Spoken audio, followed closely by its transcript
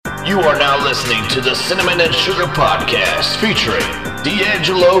You are now listening to the Cinnamon and Sugar Podcast featuring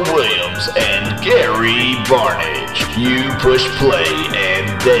D'Angelo Williams and Gary Barnage. You push play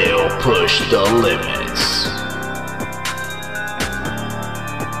and they'll push the limits.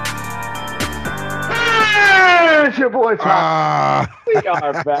 Hey, it's your boy Tom. We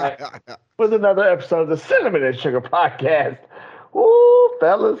are back with another episode of the Cinnamon and Sugar Podcast. Ooh,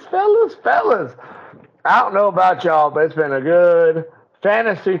 fellas. I don't know about y'all, but it's been a good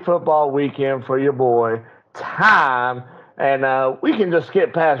fantasy football weekend for your boy, Time. And we can just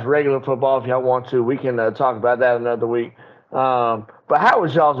skip past regular football if y'all want to. We can talk about that another week. But how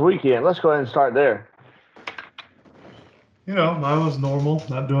was y'all's weekend? Let's go ahead and start there. Mine was normal,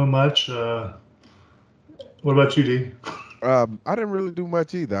 not doing much. What about you, D? I didn't really do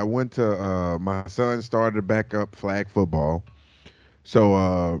much either. I went to my son started back up flag football, so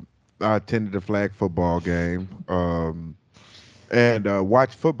I attended the flag football game and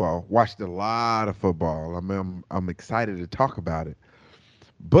watched football. Watched a lot of football. I mean, I'm excited to talk about it,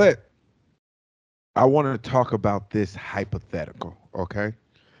 but I want to talk about this hypothetical, okay?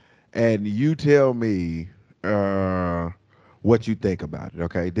 And you tell me what you think about it,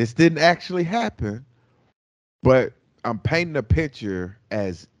 okay? This didn't actually happen, but I'm painting a picture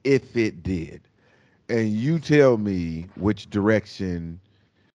as if it did. And you tell me which direction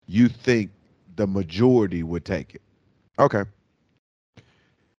you think the majority would take it. Okay.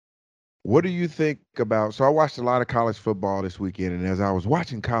 What do you think about? So I watched a lot of college football this weekend, and as I was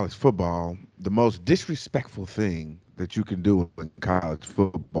watching college football, the most disrespectful thing that you can do in college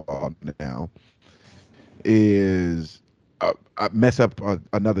football now is mess up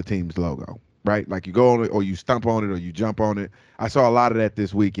another team's logo, right? Like you go on it or you stomp on it or you jump on it. I saw a lot of that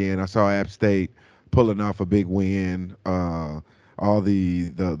this weekend. I saw App State pulling off a big win, all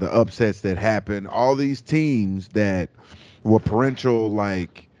the upsets that happened, all these teams that were parental,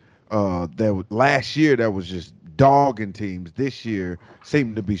 like that last year that was just dogging teams. This year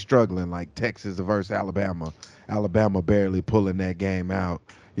seemed to be struggling, like Texas versus Alabama. Alabama barely pulling that game out,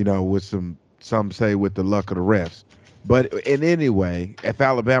 with some say with the luck of the refs. But in any way, if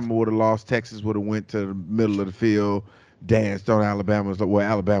Alabama would have lost, Texas would have went to the middle of the field, danced on Alabama's. Well,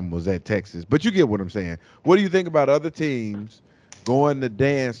 Alabama was at Texas. But you get what I'm saying. What do you think about other teams going to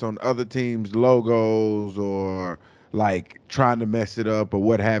dance on other teams' logos or like trying to mess it up or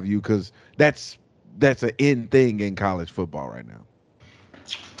what have you? Because that's an in thing in college football right now.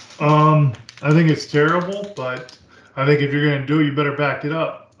 I think it's terrible, but I think if you're going to do it, you better back it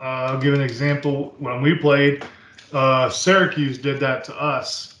up. I'll give an example. When we played, Syracuse did that to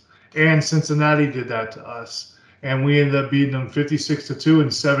us, and Cincinnati did that to us, and we ended up beating them 56-2 and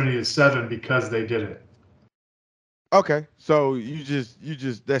 70-7 because they did it. Okay, so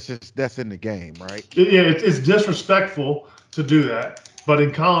that's in the game, right? Yeah, it's disrespectful to do that, but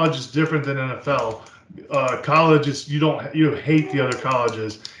in college it's different than NFL. College is you hate the other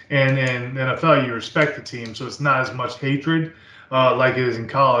colleges, and in NFL you respect the team, so it's not as much hatred like it is in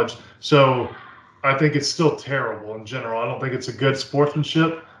college. So I think it's still terrible in general. I don't think it's a good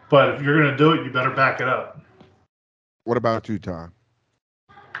sportsmanship, but if you're going to do it, you better back it up. What about you, Tom?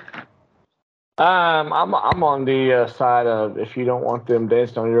 I'm on the side of if you don't want them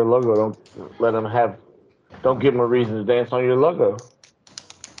dancing on your logo, don't give them a reason to dance on your logo.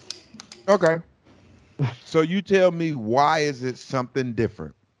 Okay. So you tell me, why is it something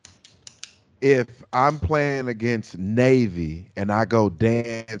different if I'm playing against Navy and I go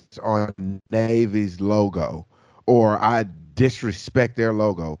dance on Navy's logo or I disrespect their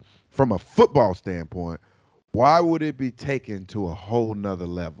logo from a football standpoint? Why would it be taken to a whole nother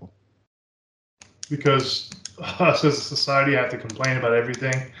level? Because us as a society have to complain about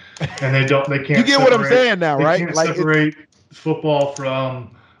everything, and they can't. You get what I'm saying now, right? They can't separate football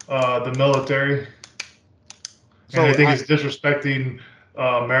from the military. So and I think it's disrespecting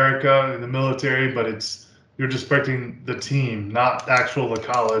America and the military, but you're disrespecting the team, not the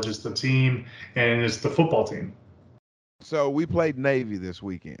college. It's the team, and it's the football team. So we played Navy this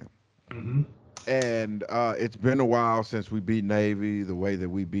weekend. Mm-hmm. And it's been a while since we beat Navy the way that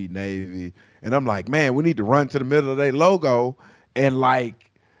we beat Navy. And I'm like, man, we need to run to the middle of their logo. And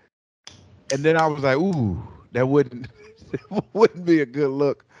then I was like, ooh, that wouldn't be a good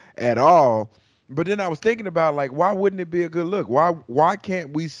look at all. But then I was thinking about, like, why wouldn't it be a good look? Why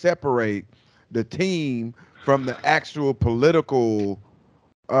can't we separate the team from the actual political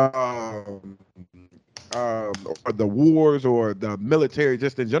or the wars or the military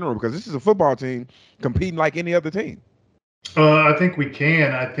just in general, because this is a football team competing like any other team? I think we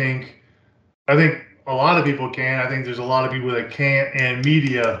can. I think a lot of people can. I think there's a lot of people that can't, and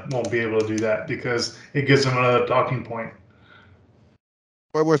media won't be able to do that because it gives them another talking point.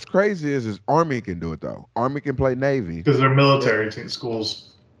 But what's crazy is Army can do it though. Army can play Navy because they're military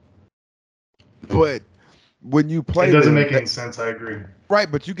schools. But when you play it doesn't them, make any sense. I agree.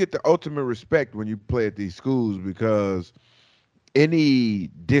 Right, but you get the ultimate respect when you play at these schools because any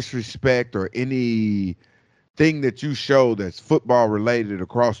disrespect or any thing that you show that's football related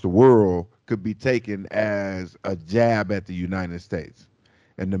across the world could be taken as a jab at the United States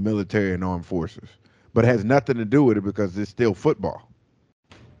and the military and armed forces, but it has nothing to do with it because it's still football.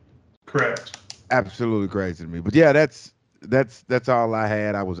 Correct. Absolutely crazy to me. But yeah, that's all I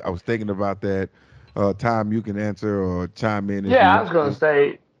had. I was thinking about that. Tom, you can answer or chime in. Yeah, I was going to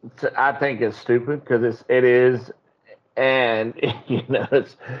say, I think it's stupid because it is, and I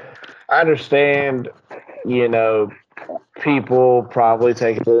understand, people probably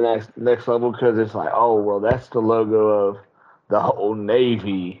take it to the next level because it's like, oh well, that's the logo of the whole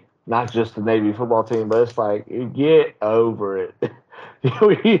Navy, not just the Navy football team, but it's like, get over it.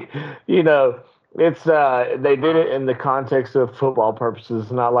 It's they did it in the context of football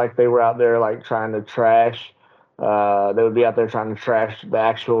purposes, not like they were out there like trying to trash. They would be out there trying to trash the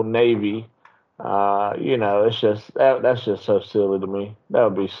actual Navy. It's just that's just so silly to me. That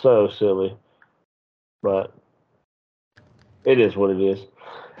would be so silly, but it is what it is.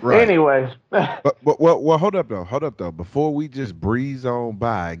 Right. Anyways, but well, hold up though. Before we just breeze on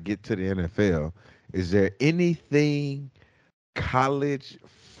by and get to the NFL, is there anything college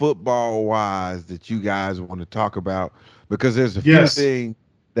football wise that you guys want to talk about? Because there's a few things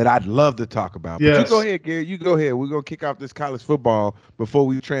that I'd love to talk about. But you go ahead, Gary. You go ahead. We're gonna kick off this college football before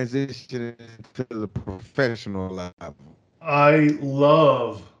we transition to the professional level. I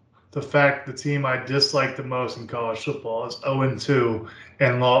love the fact the team I dislike the most in college football is 0-2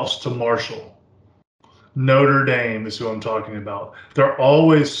 and lost to Marshall. Notre Dame is who I'm talking about. They're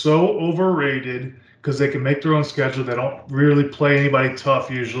always so overrated because they can make their own schedule. They don't really play anybody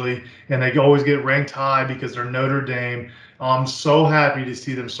tough usually, and they always get ranked high because they're Notre Dame. I'm so happy to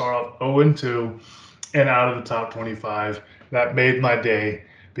see them start off 0-2 and out of the top 25. That made my day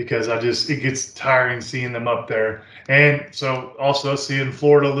because it gets tiring seeing them up there. And so also seeing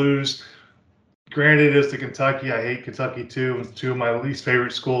Florida lose. Granted, it's to Kentucky. I hate Kentucky too. It's two of my least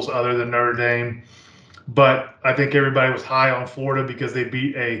favorite schools other than Notre Dame. But I think everybody was high on Florida because they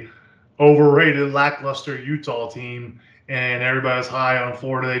beat a overrated, lackluster Utah team, and everybody was high on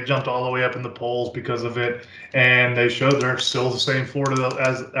Florida. They jumped all the way up in the polls because of it, and they showed they're still the same Florida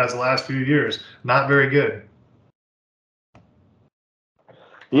as the last few years. Not very good.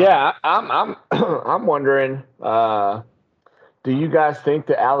 Yeah, I'm I'm wondering. Do you guys think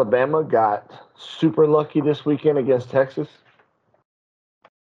that Alabama got super lucky this weekend against Texas?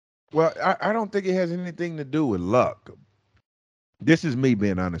 Well, I don't think it has anything to do with luck. This is me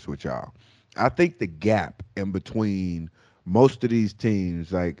being honest with y'all. I think the gap in between most of these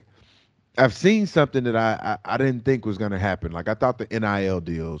teams, like I've seen something that I didn't think was going to happen. Like I thought the NIL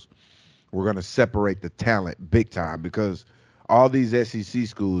deals were going to separate the talent big time because all these SEC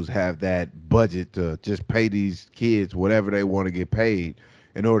schools have that budget to just pay these kids whatever they want to get paid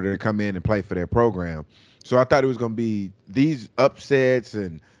in order to come in and play for their program. So I thought it was going to be these upsets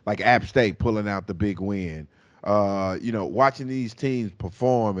and like App State pulling out the big win. Watching these teams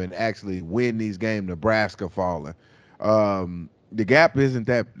perform and actually win these games, Nebraska falling. The gap isn't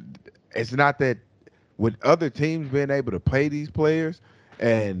that, it's not that with other teams being able to pay these players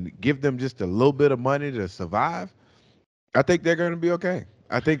and give them just a little bit of money to survive, I think they're going to be okay.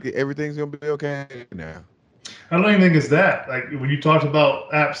 I think everything's going to be okay now. I don't even think it's that. Like when you talked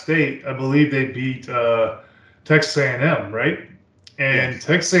about App State, I believe they beat Texas A&M, right? And yes.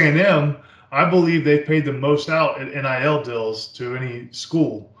 Texas A&M, I believe they paid the most out at NIL deals to any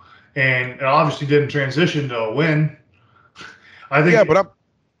school, and it obviously didn't transition to a win. I think. Yeah, but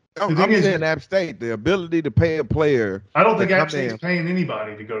I'm saying App State, the ability to pay a player. I don't think App State's paying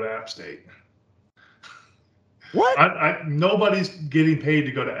anybody to go to App State. What? Nobody's getting paid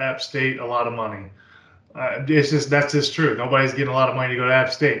to go to App State a lot of money. That's just true. Nobody's getting a lot of money to go to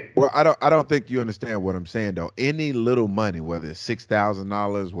App State. Well, I don't think you understand what I'm saying though. Any little money, whether it's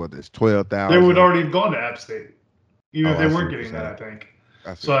 $6,000, whether it's $12,000, they would already have gone to App State, even if they weren't getting that. I think.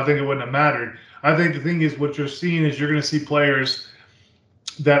 I think it wouldn't have mattered. I think the thing is, what you're seeing is you're going to see players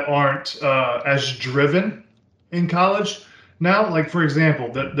that aren't as driven in college now. Like for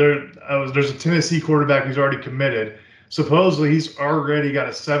example, there's a Tennessee quarterback who's already committed. Supposedly, he's already got a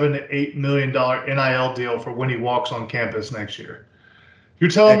 $7 to $8 million NIL deal for when he walks on campus next year. You're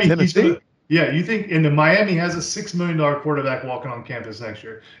telling me he's going to – yeah, you think – and Miami has a $6 million quarterback walking on campus next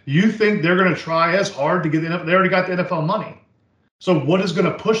year. You think they're going to try as hard to get the NFL – they already got the NFL money. So what is going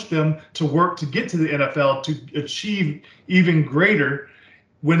to push them to work to get to the NFL to achieve even greater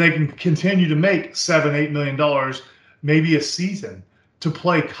when they can continue to make $7-8 million maybe a season to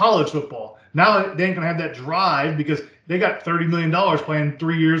play college football. Now they ain't gonna have that drive because they got $30 million playing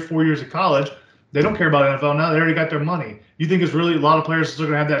 3 years, 4 years of college. They don't care about NFL now. They already got their money. You think it's really a lot of players still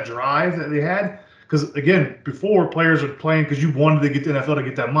gonna have that drive that they had? Because again, before players are playing because you wanted to get the NFL to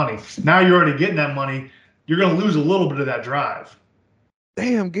get that money. Now you're already getting that money. You're gonna lose a little bit of that drive.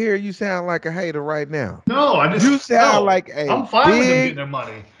 Damn, Gary, you sound like a hater right now. No, You sound like I'm fine with them getting their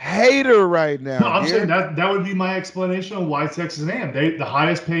money. Hater right now. No, I'm Gary. saying that would be my explanation of why Texas A&M the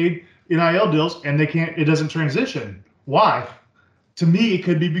highest paid NIL deals, and it doesn't transition. Why? To me, it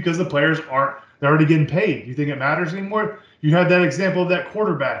could be because the players they're already getting paid. You think it matters anymore? You had that example of that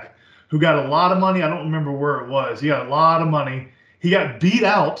quarterback who got a lot of money. I don't remember where it was. He got a lot of money. He got beat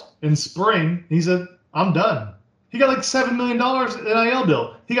out in spring. He said, I'm done. He got like $7 million NIL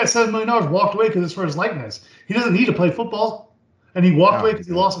deal. He got $7 million, walked away because it's for his likeness. He doesn't need to play football. And he walked away because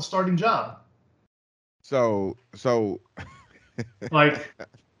he lost a starting job. So like,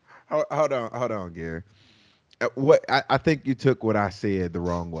 hold on, Gary. What I think you took what I said the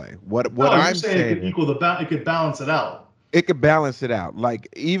wrong way. What I'm saying it could equal it could balance it out. It could balance it out. Like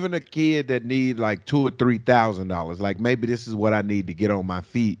even a kid that need like $2,000 or $3,000, like maybe this is what I need to get on my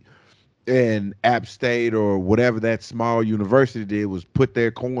feet. And App State or whatever that small university did was put their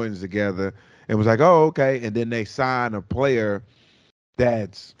coins together and was like, oh, okay. And then they sign a player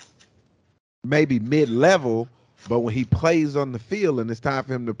that's maybe mid-level, but when he plays on the field and it's time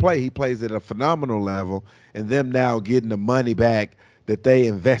for him to play, he plays at a phenomenal level. And them now getting the money back that they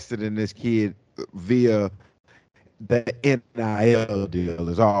invested in this kid via the NIL deal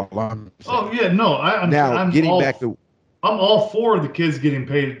is all I'm saying. Oh, yeah, no. I'm all for the kids getting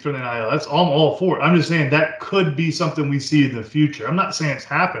paid for the NIL. I'm all for it. I'm just saying that could be something we see in the future. I'm not saying it's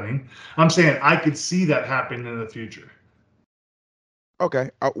happening. I'm saying I could see that happening in the future.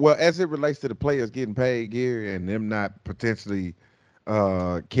 Okay. Well, as it relates to the players getting paid, Gary, and them not potentially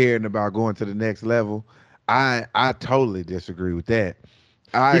caring about going to the next level, I totally disagree with that.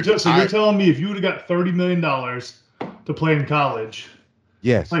 You're telling me if you would have got $30 million to play in college,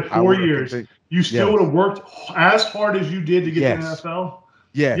 yes, like 4 years, you still would have worked as hard as you did to get to the NFL?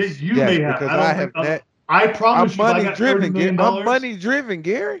 Yes. You may have. Because I promise you, money I got driven, $30 million. I'm money driven,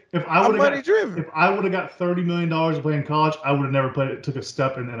 Gary. I'm money driven. If I would have got $30 million to play in college, I would have never took a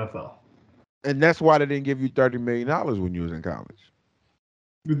step in the NFL. And that's why they didn't give you $30 million when you was in college.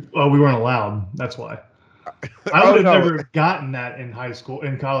 Oh, we weren't allowed. That's why. I would have never gotten that in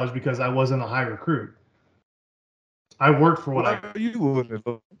college, because I wasn't a high recruit. I worked for what you wouldn't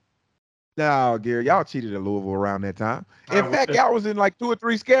have. No, Gary, y'all cheated at Louisville around that time. In fact, y'all was in like 2 or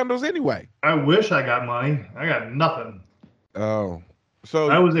 3 scandals anyway. I wish I got money. I got nothing. Oh, so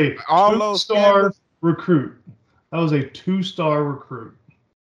I was a 2-star recruit. I was a 2-star recruit.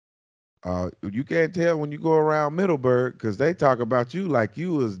 You can't tell when you go around Middleburg because they talk about you like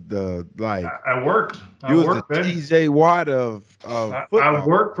you was the I worked. You was the TJ Watt of football. I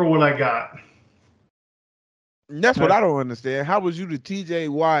worked for what I got. And that's what I don't understand. How was you the TJ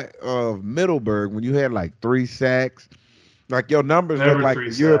Watt of Middleburg when you had like 3 sacks? Like your numbers look like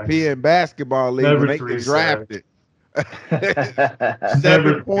the European basketball league when they get drafted.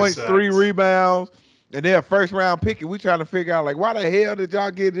 7 points, 3 rebounds. And they're a first-round pick, and we trying to figure out, like, why the hell did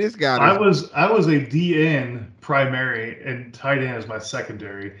y'all get this guy? I was a DN primary and tight end as my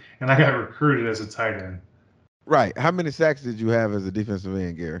secondary, and I got recruited as a tight end. Right. How many sacks did you have as a defensive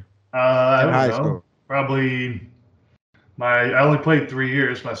end, Gary? I don't know. School? Probably I only played 3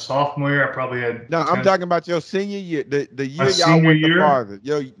 years. My sophomore year, I probably had. No, I'm talking about your senior year. The year y'all went the farthest.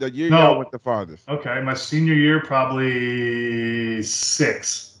 The year y'all went the farthest. Okay, my senior year, probably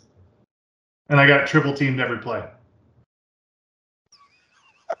 6. And I got triple teamed every play.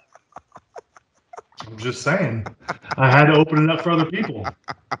 I'm just saying. I had to open it up for other people.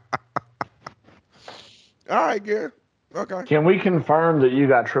 All right, Gary. Okay. Can we confirm that you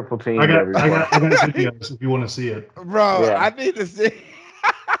got triple teamed every play? I got videos if you want to see it. Bro, yeah. I need to see.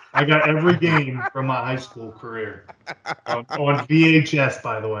 I got every game from my high school career. On VHS,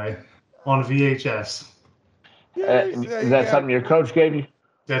 by the way. On VHS. Is that something your coach gave you?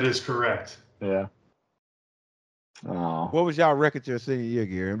 That is correct. Yeah. Oh. What was y'all record your senior year,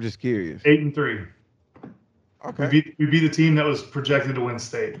 Gary? I'm just curious. 8-3. Okay. We beat the team that was projected to win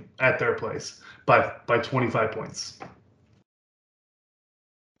state at their place by 25 points.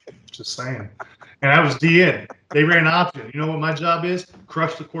 Just saying. And I was DN. They ran option. You know what my job is?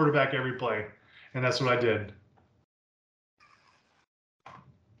 Crush the quarterback every play. And that's what I did.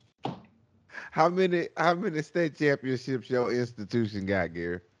 How many state championships your institution got,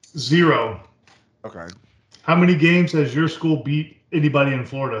 Gary? 0. Okay. How many games has your school beat anybody in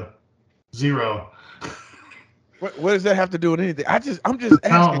Florida. 0. What does that have to do with anything? I'm just talent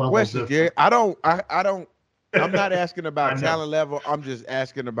asking level's questions, Gary. different. I'm not asking I about know. talent level. I'm just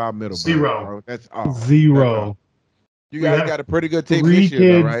asking about Middleburg. 0. Bro. That's all. 0. You We guys have got a pretty good team 3 this year,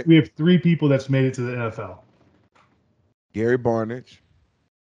 though, kids. right? We have 3 people that's made it to the NFL. Gary Barnidge.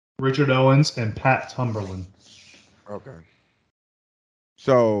 Richard Owens and Pat Tumberland. Okay.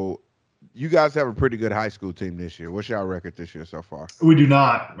 So you guys have a pretty good high school team this year. What's y'all record this year so far? We do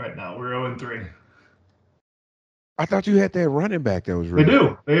not right now. We're 0-3. I thought you had that running back that was They really do.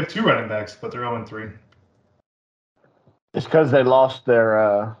 good. They have 2 running backs, but they're 0-3. It's because they lost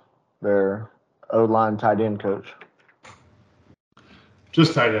their O-line tight end coach.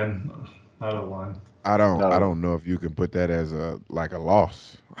 Just tight end, not O-line. I don't know if you can put that as a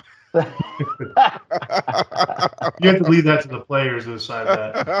loss. You have to leave that to the players to decide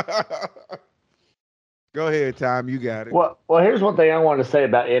that. Go ahead, Tom. You got it. Well, here's one thing I want to say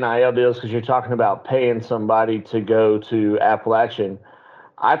about NIL deals, because you're talking about paying somebody to go to Appalachian.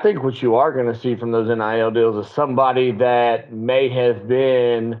 I think what you are going to see from those NIL deals is somebody that may have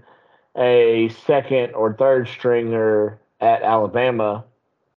been a second or third stringer at Alabama.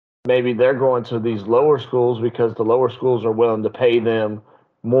 Maybe they're going to these lower schools because the lower schools are willing to pay them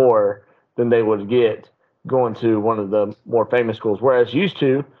more than they would get going to one of the more famous schools. Whereas used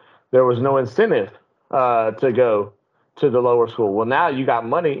to, there was no incentive to go to the lower school. Well, now you got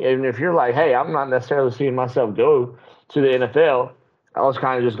money. And if you're like, hey, I'm not necessarily seeing myself go to the NFL, I was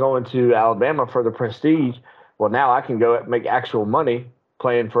kind of just going to Alabama for the prestige. Well, now I can go make actual money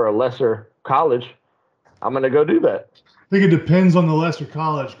playing for a lesser college. I'm going to go do that. I think it depends on the lesser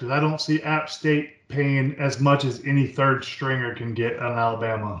college, because I don't see App State paying as much as any third stringer can get on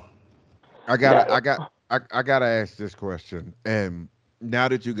Alabama. I gotta ask this question. And now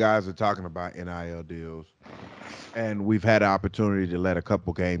that you guys are talking about NIL deals, and we've had an opportunity to let a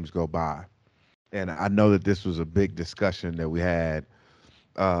couple games go by, and I know that this was a big discussion that we had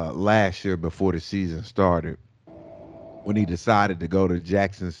last year before the season started, when he decided to go to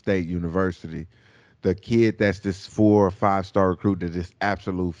Jackson State University. The kid that's this 4 or 5-star recruit, that is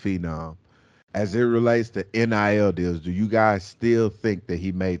absolute phenom. As it relates to NIL deals, do you guys still think that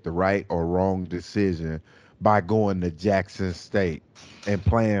he made the right or wrong decision by going to Jackson State and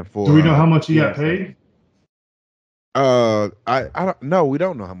playing for? Do we know how much he got paid? I don't know. We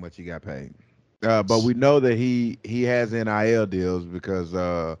don't know how much he got paid. But we know that he has NIL deals because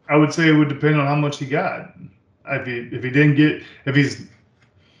I would say it would depend on how much he got. If he didn't get, if he's,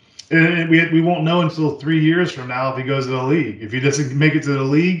 we won't know until 3 years from now if he goes to the league. If he doesn't make it to the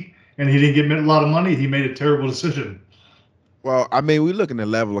league and he didn't get a lot of money, he made a terrible decision. Well, I mean, we look at the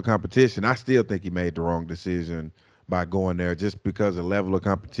level of competition. I still think he made the wrong decision by going there, just because of the level of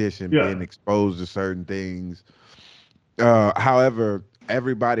competition, being exposed to certain things. However,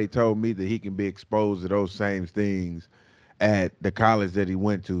 everybody told me that he can be exposed to those same things at the college that he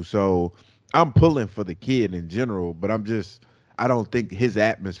went to. So I'm pulling for the kid in general, but I don't think his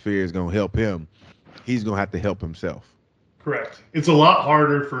atmosphere is going to help him. He's going to have to help himself. Correct. It's a lot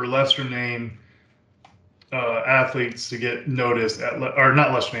harder for lesser name athletes to get noticed or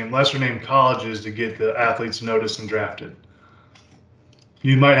not lesser name colleges to get the athletes noticed and drafted.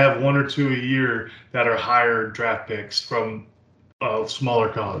 You might have 1 or 2 a year that are higher draft picks from smaller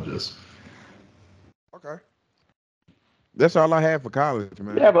colleges. Okay. That's all I have for college,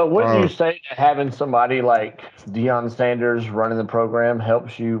 man. Yeah, but wouldn't you say that having somebody like Deion Sanders running the program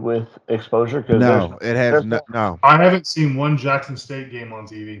helps you with exposure? No, it has no. I haven't seen one Jackson State game on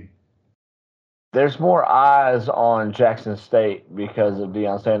TV. There's more eyes on Jackson State because of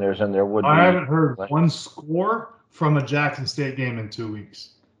Deion Sanders than there would be. I haven't heard one score from a Jackson State game in 2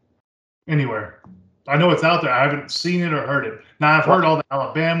 weeks. Anywhere. I know it's out there. I haven't seen it or heard it. Now, I've heard all the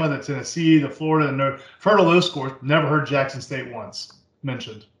Alabama, the Tennessee, the Florida, and I've heard all those scores. Never heard Jackson State once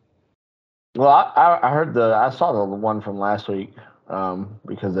mentioned. Well, I saw the one from last week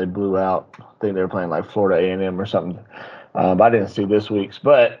because they blew out. I think they were playing like Florida A&M or something. But I didn't see this week's.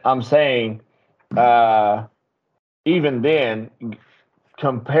 But I'm saying even then,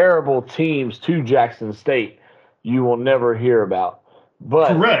 comparable teams to Jackson State, you will never hear about. But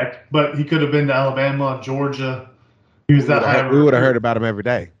correct, but he could have been to Alabama, Georgia. He was that high. We would have heard about him every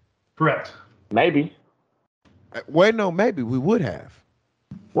day. Correct. Maybe. Wait, no, maybe we would have.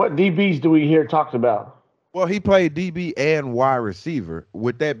 What DBs do we hear talked about? Well, he played DB and wide receiver.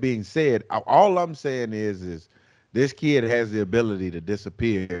 With that being said, all I'm saying is this kid has the ability to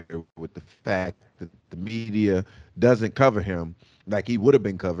disappear with the fact that the media doesn't cover him like he would have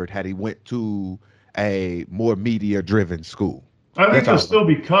been covered had he went to a more media-driven school. I think he'll still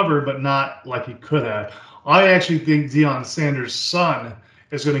be covered, but not like he could have. I actually think Deion Sanders' son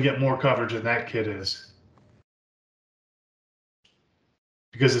is going to get more coverage than that kid is.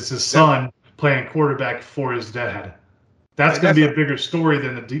 Because it's his son playing quarterback for his dad. That's going to be a bigger story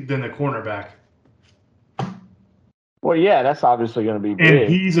than the cornerback. Well, yeah, that's obviously going to be big. And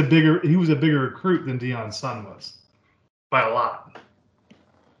he was a bigger recruit than Deion's son was, by a lot.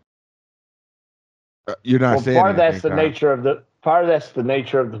 You're not saying part of that's the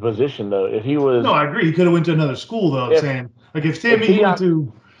nature of the position, though. If he was, no, I agree. He could have went to another school, though. I'm saying, like, if Sammy went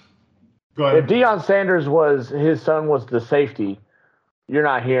to, go ahead. If Deion Sanders his son was the safety, you're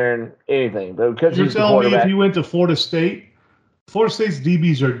not hearing anything. But because you're telling me if he went to Florida State's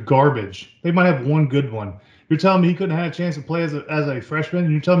DBs are garbage. They might have one good one. You're telling me he couldn't have had a chance to play as a freshman?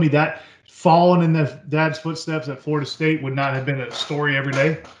 And you're telling me that following in the dad's footsteps at Florida State would not have been a story every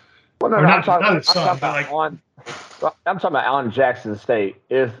day? Well, no, I'm talking about on Jackson State.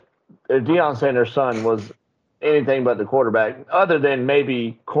 If Deion Sanders' son was anything but the quarterback, other than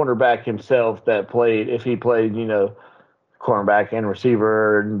maybe cornerback himself that played, if he played, cornerback and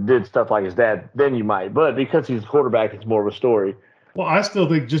receiver and did stuff like his dad, then you might. But because he's a quarterback, it's more of a story. Well, I still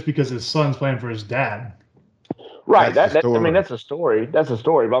think just because his son's playing for his dad. Right. That's a story. That's a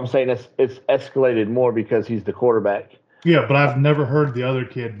story. But I'm saying it's escalated more because he's the quarterback. Yeah, but I've never heard the other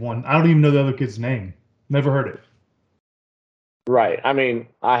kid one. I don't even know the other kid's name. Never heard it. Right. I mean,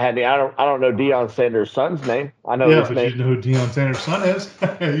 I don't know Deion Sanders' son's name. I know his name. You know who Deion Sanders' son is.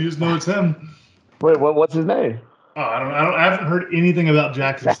 You just know it's him. Wait, what's his name? Oh, I haven't heard anything about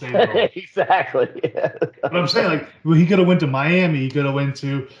Jackson State at all. Exactly. Yeah. But I'm saying, like, he could have went to Miami. He could have went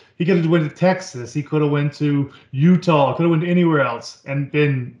to Texas. He could have went to Utah. Could have went to anywhere else and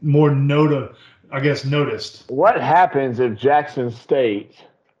been more noticed. What happens if Jackson State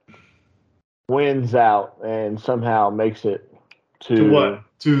wins out and somehow makes it to what?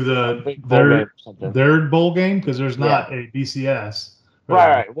 To their bowl game? Because there's not a BCS.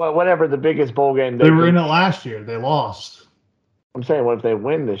 Right. Well, whatever the biggest bowl game they were in it last year. They lost. I'm saying, what if they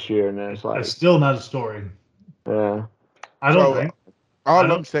win this year and then it's like, it's still not a story. Yeah. I don't think. All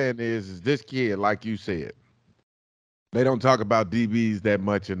I'm saying is this kid, like you said, they don't talk about DBs that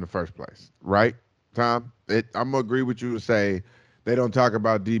much in the first place, right, Tom? I'm gonna agree with you to say they don't talk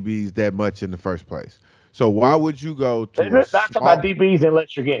about DBs that much in the first place. So why would you go to? They're not talking about DBs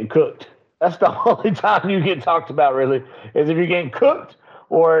unless you're getting cooked. That's the only time you get talked about, really, is if you're getting cooked,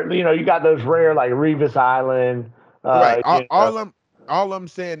 or you got those rare like Revis Island. Right. All I'm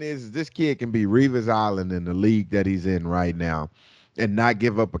saying is this kid can be Revis Island in the league that he's in right now, and not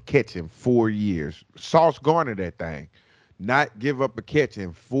give up a catch in 4 years. Sauce Gardner that thing, not give up a catch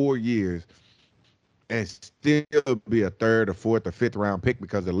in 4 years, and still be a third or fourth or fifth round pick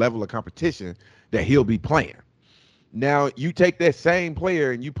because of the level of competition that he'll be playing. Now you take that same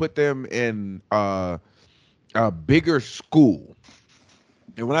player and you put them in a bigger school.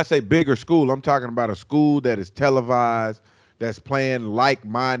 And when I say bigger school, I'm talking about a school that is televised, that's playing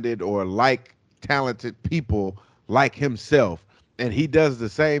like-minded or like-talented people like himself. And he does the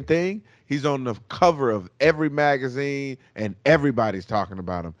same thing. He's on the cover of every magazine, and everybody's talking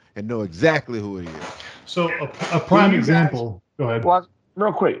about him and know exactly who he is. So a prime example. Go ahead. Well,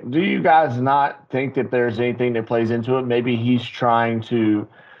 real quick, do you guys not think that there's anything that plays into it? Maybe he's trying to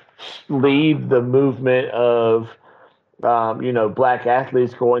lead the movement of black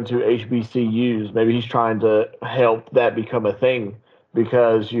athletes going to HBCUs. Maybe he's trying to help that become a thing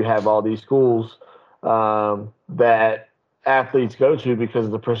because you have all these schools that athletes go to because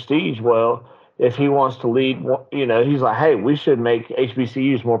of the prestige. Well, if he wants to lead, he's like, hey, we should make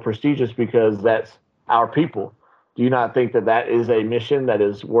HBCUs more prestigious because that's our people. Do you not think that is a mission that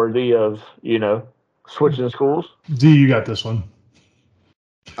is worthy of, switching schools? D, you got this one.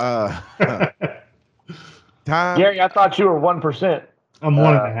 Time. Gary, I thought you were 1%. I'm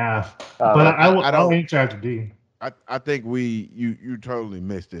 1.5, but I'll answer after D. I think you totally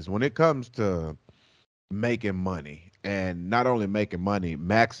missed this. When it comes to making money, and not only making money,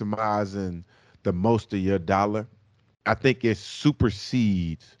 maximizing the most of your dollar, I think it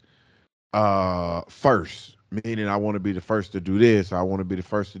supersedes first. Meaning, I want to be the first to do this. I want to be the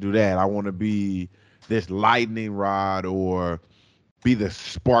first to do that. I want to be this lightning rod or be the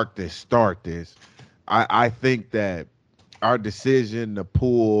spark that start this. I think that our decision to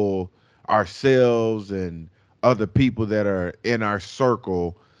pull ourselves and other people that are in our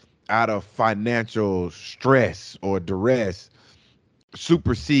circle out of financial stress or duress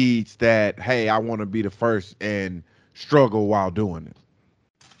supersedes that, hey, I want to be the first and struggle while doing it.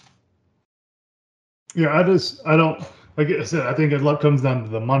 Yeah, I don't, like I said, I think it comes down to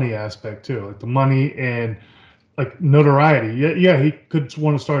the money aspect too, like the money and like notoriety. Yeah, he could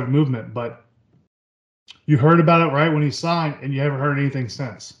want to start a movement, but You heard about it right when he signed, and you haven't heard anything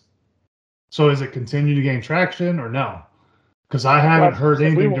since. So is it continue to gain traction or no? Because I haven't heard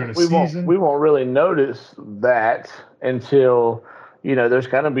anything during the season. We won't really notice that until, there's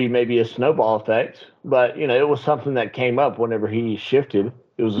going to be maybe a snowball effect. But, it was something that came up whenever he shifted.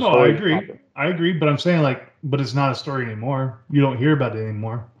 It was a story. I agree. But I'm saying, but it's not a story anymore. You don't hear about it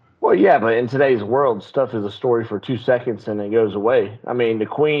anymore. Well, yeah, but in today's world, stuff is a story for 2 seconds and it goes away. I mean, the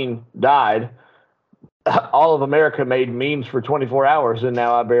Queen died. All of America made memes for 24 hours, and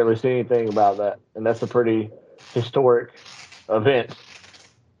now I barely see anything about that. And that's a pretty historic event,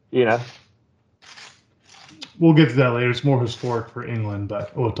 We'll get to that later. It's more historic for England,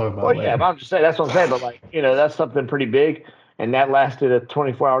 but we'll talk about it later. Yeah, but I'm just saying, that's what I'm saying. But, that's something pretty big, and that lasted a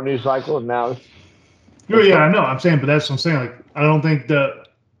 24-hour news cycle, and now it's I know. I'm saying, but that's what I'm saying. I don't think that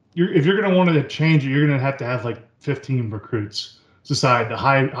if you're going to want to change it, you're going to have 15 recruits decide the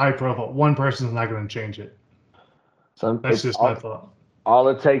high profile. One person is not going to change it. That's just my thought. All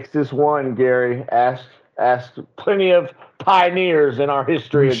it takes is one, Gary. Ask plenty of pioneers in our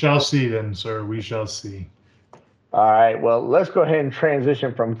history. We shall see then, sir. We shall see. All right. Well, let's go ahead and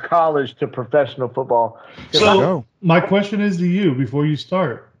transition from college to professional football. So my question is to you before you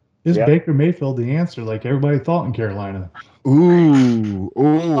start. Is Baker Mayfield the answer like everybody thought in Carolina? Ooh.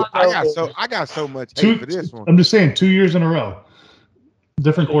 I got so much hate for this one. I'm just saying 2 years in a row.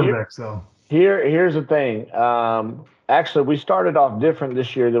 Different quarterbacks, though. Here's the thing. Actually, we started off different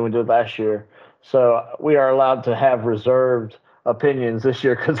this year than we did last year. So we are allowed to have reserved opinions this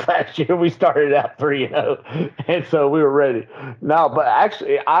year because last year we started out 3-0, and so we were ready. No, but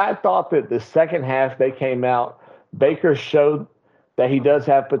actually, I thought that the second half they came out, Baker showed that he does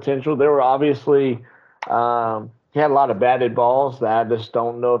have potential. There were obviously he had a lot of batted balls that I just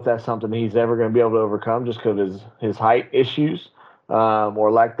don't know if that's something he's ever going to be able to overcome just because of his height issues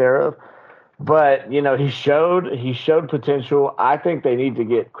or lack thereof. But, he showed potential. I think they need to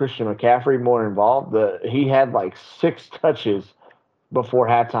get Christian McCaffrey more involved. He had 6 touches before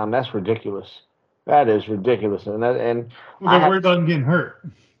halftime. That's ridiculous. That is ridiculous. And worried about him getting hurt.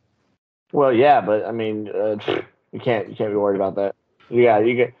 Well, yeah, but I mean, you can't be worried about that. Yeah,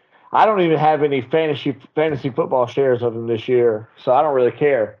 you get. I don't even have any fantasy football shares of him this year, so I don't really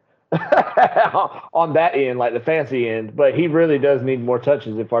care on that end, like the fancy end. But he really does need more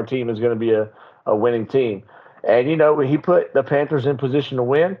touches if our team is going to be a winning team. And, he put the Panthers in position to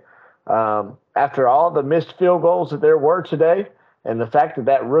win. After all the missed field goals that there were today and the fact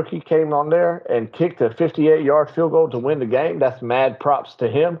that rookie came on there and kicked a 58-yard field goal to win the game, that's mad props to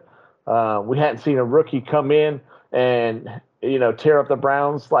him. We hadn't seen a rookie come in and, tear up the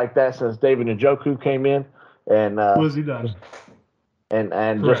Browns like that since David Njoku came in. And what has he done?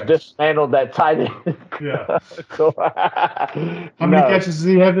 And just dismantled that tight end. Yeah. How many catches does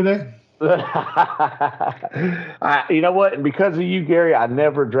he have today? You know what? And because of you, Gary, I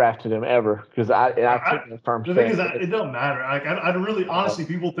never drafted him ever because I took a firm stand. The thing is, it don't matter. I really, honestly,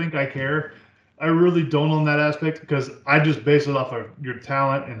 people think I care. I really don't on that aspect because I just base it off of your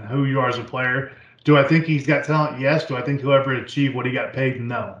talent and who you are as a player. Do I think he's got talent? Yes. Do I think he'll ever achieve what he got paid?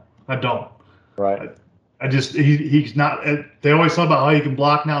 No, I don't. Right. I just he's not. They always talk about how he can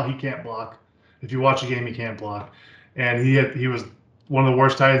block. Now he can't block. If you watch a game, he can't block, and he was one of the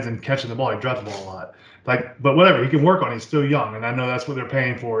worst tight ends in catching the ball. He dropped the ball a lot. But whatever, he can work on it. He's still young, and I know that's what they're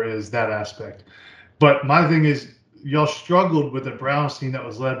paying for is that aspect. But my thing is, y'all struggled with the Browns team that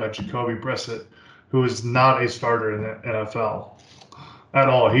was led by Jacoby Brissett, who is not a starter in the NFL at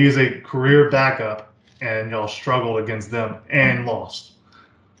all. He is a career backup, and y'all struggled against them and lost.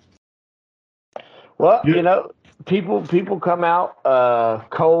 Well, people come out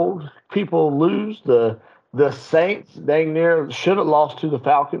cold. People lose. The Saints dang near should have lost to the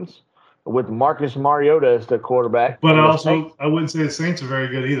Falcons with Marcus Mariota as the quarterback. But I wouldn't say the Saints are very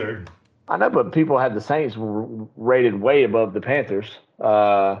good either. I know, but people had the Saints rated way above the Panthers.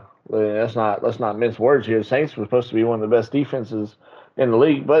 Let's not mince words here. The Saints were supposed to be one of the best defenses in the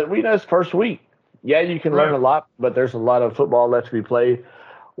league, but we know it's first week. Yeah, you can learn a lot, but there's a lot of football left to be played.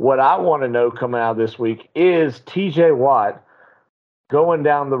 What I want to know coming out this week is T.J. Watt going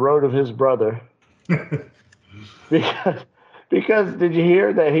down the road of his brother. Because did you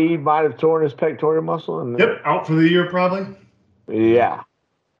hear that he might have torn his pectoral muscle? Yep, out for the year probably. Yeah,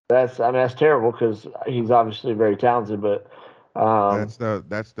 that's terrible because he's obviously very talented, but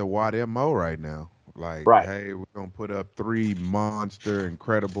that's the Watt MO right now. Hey, we're gonna put up 3 monster,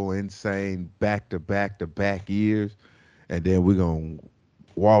 incredible, insane back-to-back years, and then we're gonna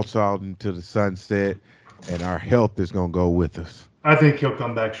waltz out into the sunset, and our health is gonna go with us. I think he'll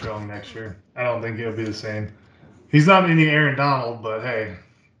come back strong next year. I don't think he'll be the same. He's not any Aaron Donald, but hey,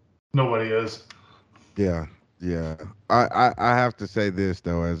 nobody is. Yeah, yeah. I have to say this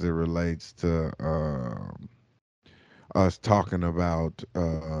though, as it relates to us talking about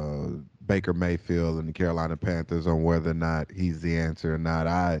Baker Mayfield and the Carolina Panthers on whether or not he's the answer or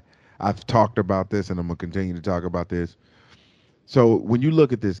not. I've talked about this, and I'm gonna continue to talk about this. So when you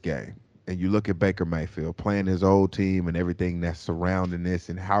look at this game and you look at Baker Mayfield playing his old team and everything that's surrounding this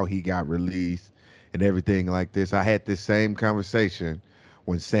and how he got released and everything like this, I had this same conversation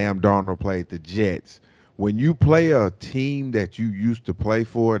when Sam Darnold played the Jets. When you play a team that you used to play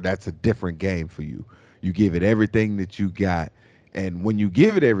for, that's a different game for you. You give it everything that you got. And when you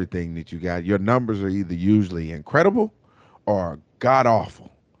give it everything that you got, your numbers are either usually incredible or god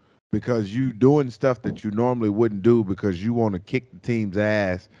awful because you doing stuff that you normally wouldn't do because you want to kick the team's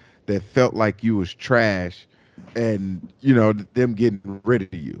ass that felt like you was trash and them getting rid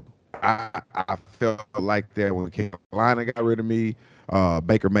of you. I felt like that when Carolina got rid of me.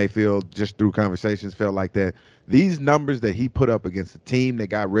 Baker Mayfield, just through conversations, felt like that. These numbers that he put up against the team that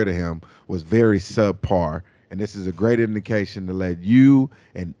got rid of him was very subpar. And this is a great indication to let you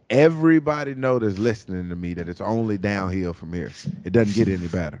and everybody know that's listening to me that it's only downhill from here. It doesn't get any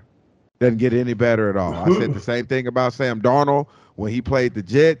better. Doesn't get any better at all. I said the same thing about Sam Darnold when he played the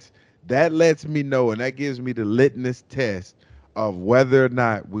Jets. That lets me know, and that gives me the litmus test of whether or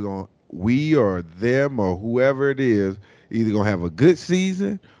not we or them or whoever it is either gonna have a good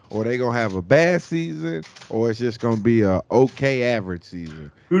season or they gonna have a bad season or it's just gonna be a okay average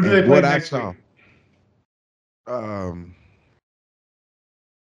season. Who do they play next week? Tom,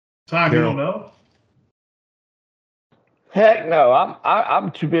 you don't know? Heck no,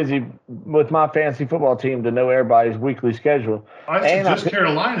 I'm too busy with my fantasy football team to know everybody's weekly schedule. Just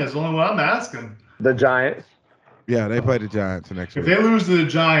Carolina is the only one I'm asking. The Giants. Yeah, they play the Giants next week. If they lose to the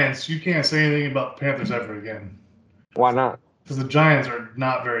Giants, you can't say anything about the Panthers ever again. Why not? Because the Giants are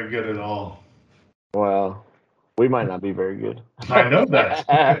not very good at all. Well, we might not be very good. I know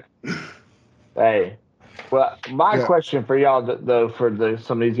that. Hey, well, my question for y'all, though, for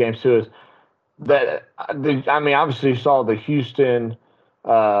some of these games too, is that obviously you saw the Houston,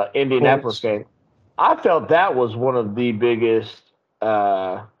 Indianapolis game. I felt that was one of the biggest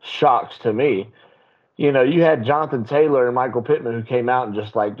shocks to me. You had Jonathan Taylor and Michael Pittman who came out and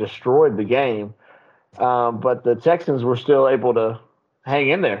just like destroyed the game. But the Texans were still able to hang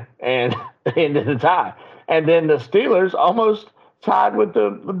in there and into the tie. And then the Steelers almost tied with the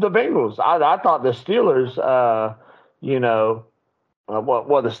Bengals. I thought the Steelers, the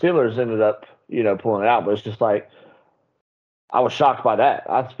Steelers ended up, pulling it out. But it's just like I was shocked by that.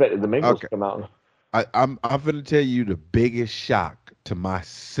 I expected the Bengals to come out. I'm going to tell you the biggest shock to my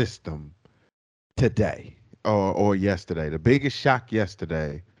system today or yesterday. The biggest shock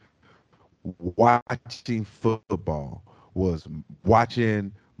yesterday watching football was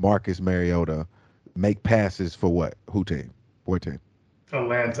watching Marcus Mariota make passes for what? Who team? What team?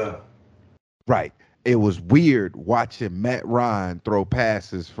 Atlanta. Right. It was weird watching Matt Ryan throw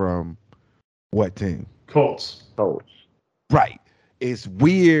passes from what team? Colts. Right. It's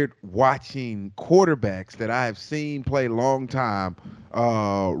weird watching quarterbacks that I have seen play long time,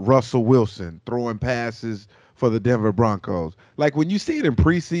 Russell Wilson throwing passes for the Denver Broncos. Like when you see it in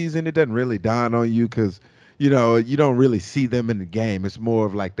preseason, it doesn't really dawn on you because, you don't really see them in the game. It's more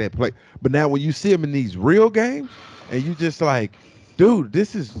of like that play. But now when you see them in these real games and you just like, dude,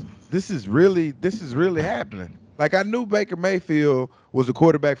 this is really happening. Like I knew Baker Mayfield was a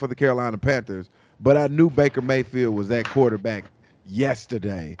quarterback for the Carolina Panthers, but I knew Baker Mayfield was that quarterback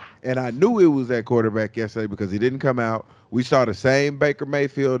yesterday. And I knew it was that quarterback yesterday because he didn't come out. We saw the same Baker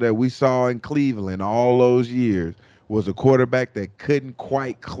Mayfield that we saw in Cleveland all those years was a quarterback that couldn't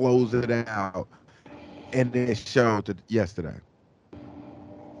quite close it out. And it showed yesterday.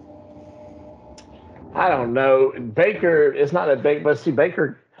 I don't know. Baker, it's not that big, but see,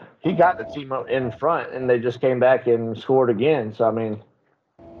 Baker, he got the team up in front, and they just came back and scored again. So,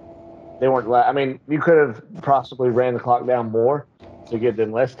 they weren't. You could have possibly ran the clock down more to give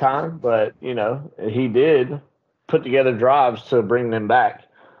them less time, but, he did put together drives to bring them back.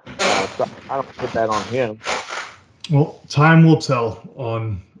 So I don't put that on him. Well, time will tell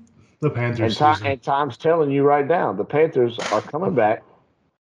on the Panthers season. And time's telling you right now, the Panthers are coming back.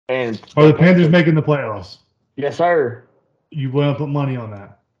 And are the Panthers making the playoffs? Yes, sir. You want to put money on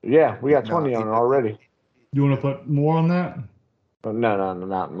that? Yeah, we got 20 on it already. You want to put more on that? No,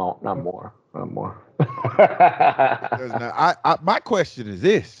 not more. Not more. My question is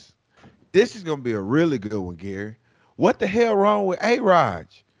this. This is going to be a really good one, Gary. What the hell wrong with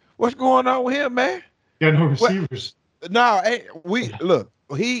A-Raj? What's going on with him, man? Yeah, no receivers.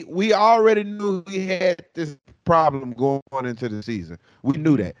 We already knew he had this problem going into the season. We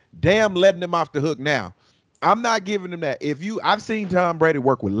knew that. Damn, letting him off the hook now. I'm not giving him that. I've seen Tom Brady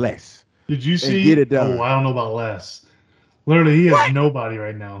work with less. Did you see? And get it done. Oh, I don't know about Les. Literally, he has What? nobody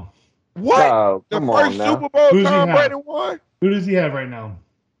right now. What? Oh, The come first on now. Super Bowl Who does he Tom have? Brady won? Who does he have right now?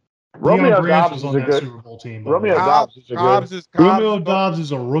 Romeo Deion Branch Dobbs was is on a that good. Super Bowl team. by the Romeo way. Dobbs is a good. Romeo Dobbs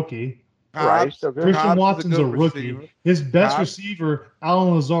is a rookie. Right, so good. Christian Cobbs is Watson's a good rookie. receiver. His best Cobbs. receiver,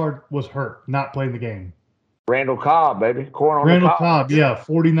 Alan Lazard, was hurt, not playing the game. Randall Cobb, baby. Corn on Randall the cob. Cobb, yeah,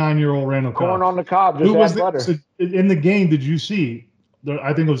 49-year-old Randall Corn Cobb. on the cob. Just Who was add butter. so in the game? Did you see?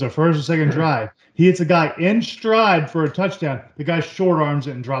 I think it was their first or second drive. He hits a guy in stride for a touchdown. The guy short arms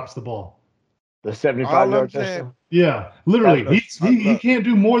it and drops the ball. The All 75-yard I'm saying- touchdown. Yeah, literally, he can't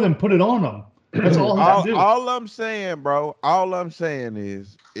do more than put it on him. That's all he can do. All I'm saying, bro. All I'm saying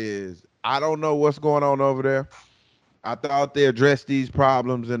is I don't know what's going on over there. I thought they addressed these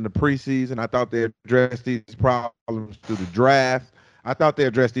problems in the preseason. I thought they addressed these problems through the draft. I thought they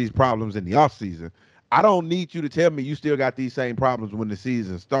addressed these problems in the offseason. I don't need you to tell me you still got these same problems when the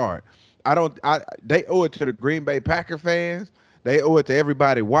season starts. They owe it to the Green Bay Packer fans. They owe it to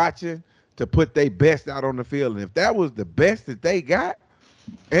everybody watching to put their best out on the field. And if that was the best that they got,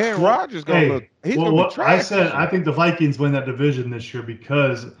 Aaron Rodgers gonna look. He's gonna be trash. I think the Vikings win that division this year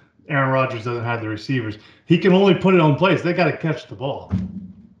because Aaron Rodgers doesn't have the receivers. He can only put it on plays. They got to catch the ball,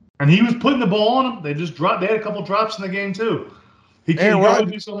 and he was putting the ball on them. They just dropped. They had a couple drops in the game too. He can't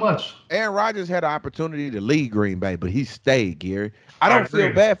only do so much. Aaron Rodgers had an opportunity to lead Green Bay, but he stayed, Gary. I don't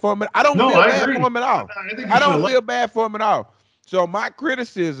feel bad for him. I don't feel bad for him at all. I don't feel bad for him at all. So my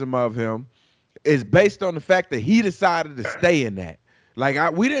criticism of him is based on the fact that he decided to stay in that.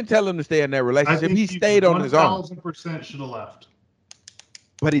 Like we didn't tell him to stay in that relationship. He stayed on his own. 1,000% should have left,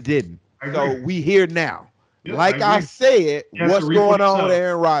 but he didn't. So we here now. Yes, like I said, what's going on with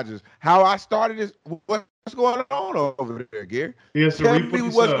Aaron Rodgers? How I started is what's going on over there, Gary? Tell me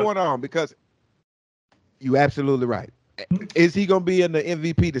what's going on, because you absolutely right. Is he going to be in the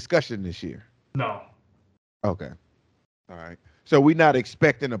MVP discussion this year? No. Okay. All right. So we're not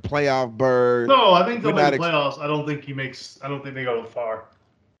expecting a playoff berth. No, I think they'll make the playoffs. I don't think they go far.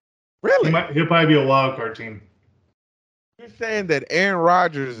 Really? He'll probably be a wild card team. You're saying that Aaron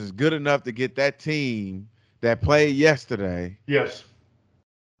Rodgers is good enough to get that team that played yesterday? Yes.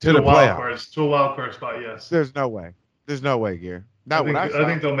 To the playoffs. To a wild card spot, yes. There's no way. There's no way, Gary. I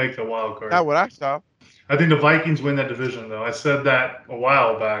think they'll make the wild card. Not what I saw. I think the Vikings win that division, though. I said that a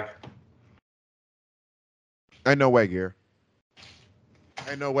while back. Ain't no way, Gary.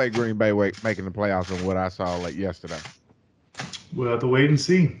 Ain't no way Green Bay making the playoffs on what I saw like yesterday. We'll have to wait and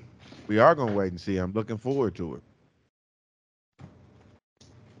see. We are going to wait and see. I'm looking forward to it.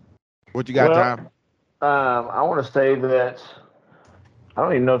 What you got, Tom? I want to say that I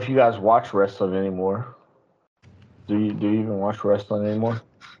don't even know if you guys watch wrestling anymore. Do you even watch wrestling anymore?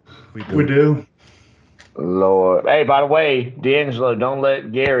 We do. Lord. Hey, by the way, D'Angelo, don't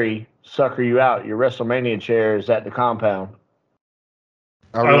let Gary sucker you out. Your WrestleMania chair is at the compound.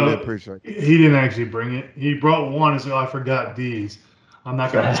 I really appreciate it. He didn't actually bring it. He brought one and said, I forgot these. I'm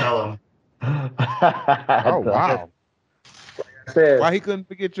not going to tell him. Oh, wow. Why he couldn't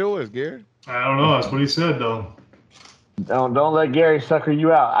forget yours, Gary? I don't know. That's what he said, though. Don't let Gary sucker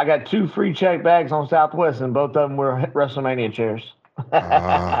you out. I got 2 free check bags on Southwest, and both of them were WrestleMania chairs.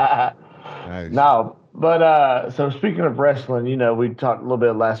 Nice. No, but so speaking of wrestling, we talked a little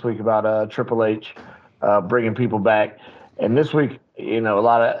bit last week about Triple H bringing people back, and this week, a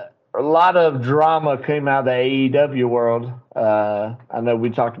lot of drama came out of the AEW world. I know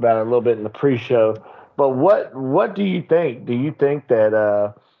we talked about it a little bit in the pre-show, but what do you think? Do you think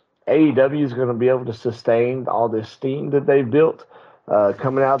that AEW is going to be able to sustain all this steam that they've built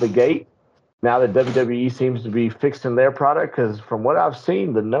coming out of the gate now that WWE seems to be fixing their product? Because from what I've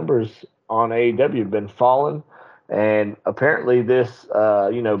seen, the numbers on AEW have been falling, and apparently this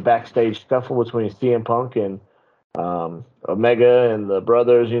backstage scuffle between CM Punk and Omega and the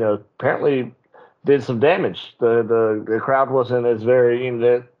brothers, apparently did some damage. The crowd wasn't as very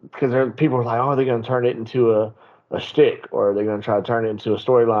because people were like, oh, they're going to turn it into a shtick, or they're going to try to turn it into a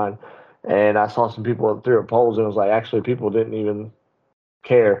storyline. And I saw some people threw up polls, and it was like, actually, people didn't even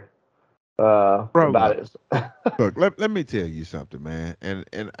care about it. Look, let me tell you something, man,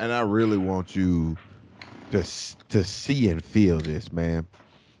 and I really want you to see and feel this, man.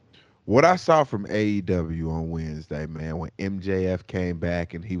 What I saw from AEW on Wednesday, man, when MJF came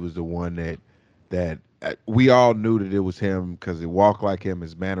back and he was the one that we all knew that it was him because he walked like him,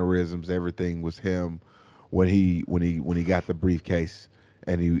 his mannerisms, everything was him when he got the briefcase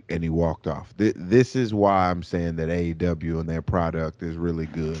and he walked off. This is why I'm saying that AEW and their product is really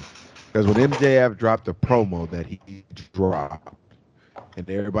good. Because when MJF dropped the promo that he dropped, and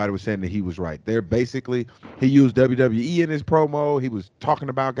everybody was saying that he was right. They're basically, he used WWE in his promo. He was talking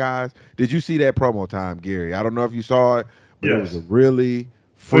about guys. Did you see that promo time, Gary? I don't know if you saw it, but it was a really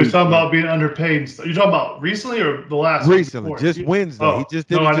We're talking about being underpaid and stuff. You're talking about recently or the last recently, just Wednesday. Oh, he just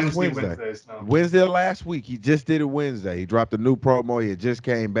did no, it I just didn't Wednesday. see Wednesdays, no. Wednesday of last week. He just did it Wednesday. He dropped a new promo. He had just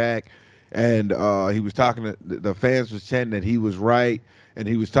came back, and he was talking to the fans was chanting that he was right, and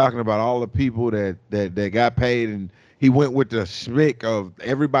he was talking about all the people that got paid, and he went with the schmick of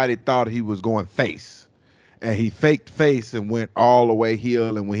everybody thought he was going face, and he faked face and went all the way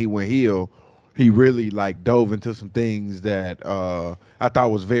heel, and when he went heel, he really like dove into some things that I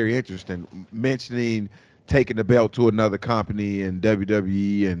thought was very interesting, mentioning taking the belt to another company and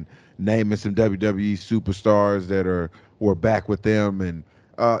WWE and naming some WWE superstars that were back with them, and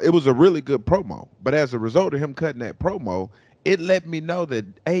it was a really good promo. But as a result of him cutting that promo, it let me know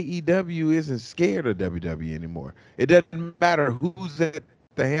that AEW isn't scared of WWE anymore. It doesn't matter who's at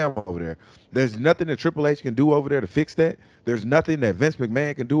the helm over there. There's nothing that Triple H can do over there to fix that. There's nothing that Vince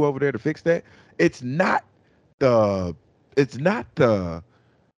McMahon can do over there to fix that. It's not the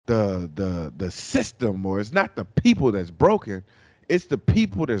system, or it's not the people that's broken. It's the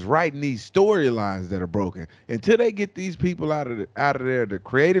people that's writing these storylines that are broken. Until they get these people out of there, the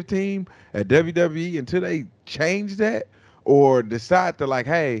creative team at WWE, until they change that or decide to like,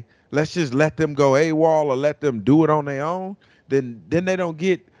 hey, let's just let them go AWOL or let them do it on their own, then they don't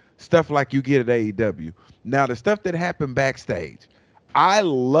get stuff like you get at AEW. Now, the stuff that happened backstage, I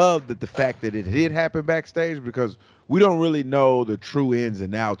love the fact that it did happen backstage, because we don't really know the true ins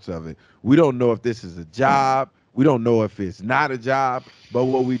and outs of it. We don't know if this is a job. We don't know if it's not a job. But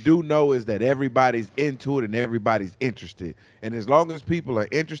what we do know is that everybody's into it and everybody's interested. And as long as people are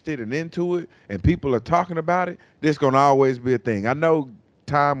interested and into it and people are talking about it, this going to always be a thing. I know,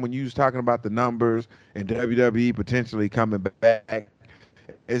 Tom, when you was talking about the numbers and WWE potentially coming back,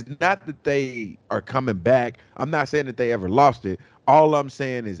 it's not that they are coming back. I'm not saying that they ever lost it. All I'm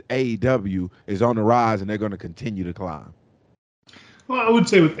saying is AEW is on the rise and they're going to continue to climb. Well, I would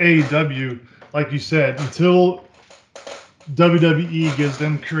say with AEW, like you said, until WWE gives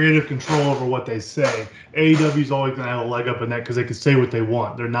them creative control over what they say, AEW is always going to have a leg up in that because they can say what they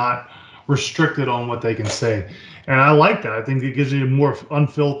want. They're not restricted on what they can say. And I like that. I think it gives you a more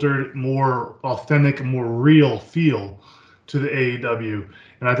unfiltered, more authentic, more real feel to the AEW.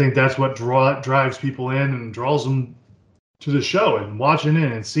 And I think that's what drives people in and draws them to the show and watching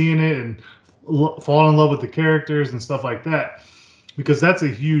it and seeing it and falling in love with the characters and stuff like that, because that's a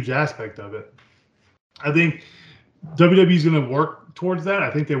huge aspect of it. I think WWE is going to work towards that. I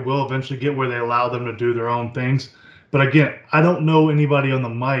think they will eventually get where they allow them to do their own things. But again, I don't know anybody on the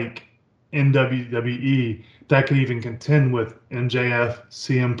mic in WWE that could even contend with MJF,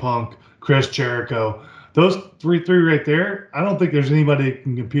 CM Punk, Chris Jericho. Those three right there, I don't think there's anybody that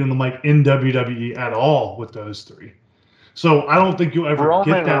can compete on the mic in WWE at all with those three. So I don't think you'll ever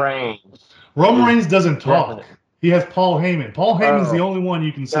get that. Roman Reigns doesn't talk. Definitely. He has Paul Heyman. Paul Heyman's the only one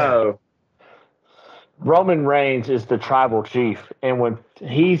you can say. No. Roman Reigns is the tribal chief, and when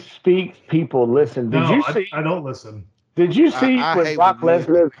he speaks, people listen. Did you see? I don't listen. Did you see when Brock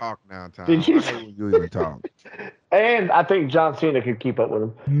Lesnar talk now? Tom. Did you? I hate when you even talk. And I think John Cena could keep up with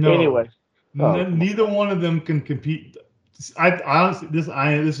him. No. Anyway, neither one of them can compete. I honestly,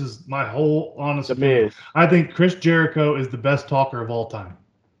 this is my whole honest opinion. I think Chris Jericho is the best talker of all time.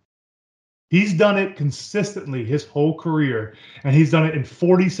 He's done it consistently his whole career, and he's done it in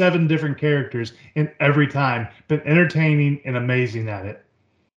 47 different characters, and every time been entertaining and amazing at it.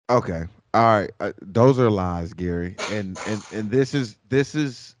 Okay, all right, those are lies, Gary, and this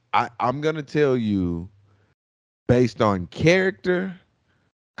is I'm gonna tell you based on character,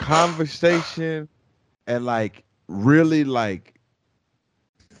 conversation, and like really like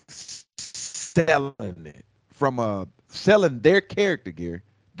selling it from selling their character, Gary,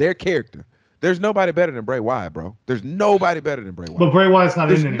 their character. There's nobody better than Bray Wyatt, bro. There's nobody better than Bray Wyatt. But Bray Wyatt's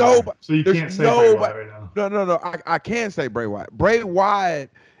not in anymore, so you can't say Bray Wyatt right now. No. I can say Bray Wyatt. Bray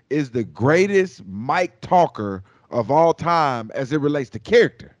Wyatt is the greatest mic talker of all time as it relates to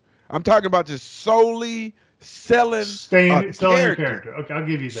character. I'm talking about just solely selling the character. Okay, I'll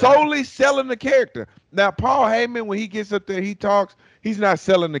give you that. Solely selling the character. Now, Paul Heyman, when he gets up there, he talks, he's not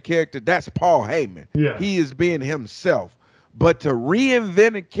selling the character. That's Paul Heyman. Yeah. He is being himself. But to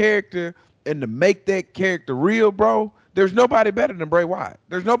reinvent a character and to make that character real, bro, there's nobody better than Bray Wyatt.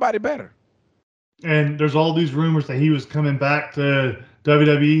 There's nobody better. And there's all these rumors that he was coming back to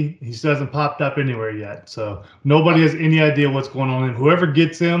WWE, he still hasn't popped up anywhere yet. So nobody has any idea what's going on. And whoever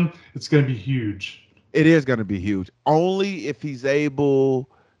gets him, it's going to be huge. It is going to be huge. Only if he's able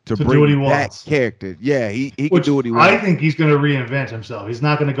to do what he bring that wants. character. Yeah, he can do what he wants. I think he's going to reinvent himself. He's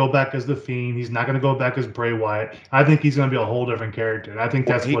not going to go back as The Fiend. He's not going to go back as Bray Wyatt. I think he's going to be a whole different character. And I think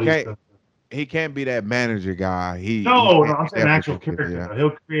that's what he's going to do. He can't be that manager guy. No, I'm saying actual character. Yeah.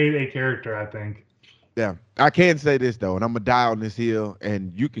 He'll create a character, I think. Yeah. I can say this, though, and I'm going to die on this hill,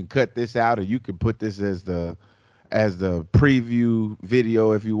 and you can cut this out or you can put this as the preview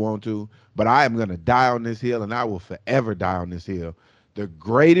video if you want to, but I am going to die on this hill, and I will forever die on this hill. The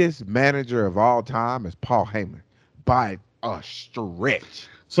greatest manager of all time is Paul Heyman by a stretch.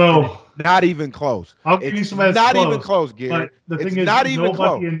 So not even close. I'll give you some. Not even close, Gary. But the thing is, not even nobody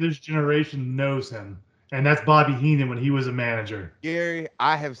close. in this generation knows him, and that's Bobby Heenan when he was a manager. Gary,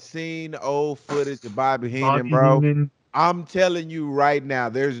 I have seen old footage of Bobby Heenan, bro. I'm telling you right now,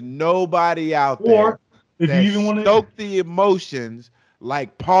 there's nobody out there if you even want to stoke the emotions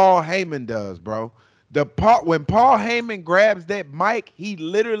like Paul Heyman does, bro. When Paul Heyman grabs that mic, he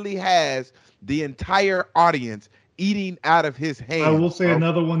literally has the entire audience eating out of his hand. I will say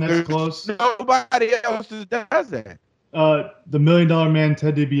another one that's close. Nobody else does that. The $1 Million Man,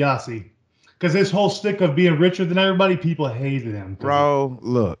 Ted DiBiase, because his whole stick of being richer than everybody, people hated him. Bro,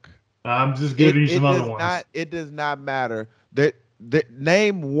 look, I'm just giving you some other ones. It does not matter. That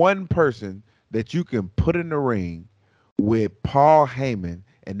name one person that you can put in the ring with Paul Heyman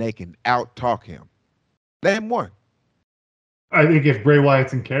and they can out-talk him. Name one. I think if Bray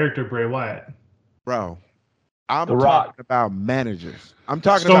Wyatt's in character, Bray Wyatt. Bro, I'm talking about managers. I'm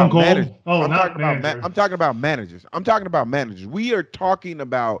talking Stone about Cold? managers. Oh, I'm not talking manager. I'm talking about managers. I'm talking about managers. We are talking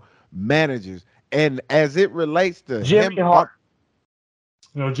about managers. And as it relates to Jimmy him, Hart.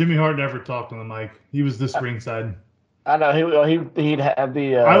 No, Jimmy Hart never talked on the mic. He was this ringside. I know he'd have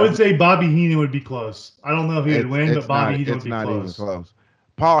the. I would say Bobby Heenan would be close. I don't know if he would win, but Bobby Heenan would be close. It's not even close.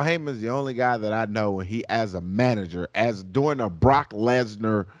 Paul Heyman's the only guy that I know when he, as a manager, as doing a Brock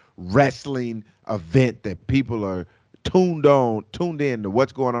Lesnar wrestling event that people are tuned in to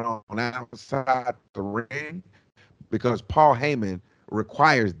what's going on outside the ring, because Paul Heyman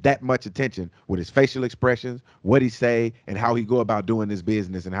requires that much attention with his facial expressions, what he say, and how he go about doing his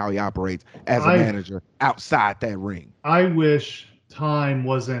business and how he operates as a manager outside that ring. I wish time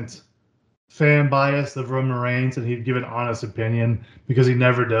wasn't fan biased of Roman Reigns and he'd give an honest opinion, because he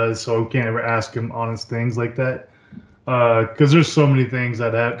never does, so we can't ever ask him honest things like that. Because there's so many things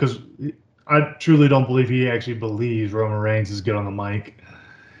that have, because I truly don't believe he actually believes Roman Reigns is good on the mic,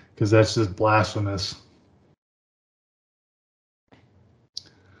 because that's just blasphemous.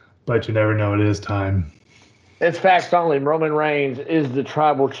 But you never know, it is time. It's facts only. Roman Reigns is the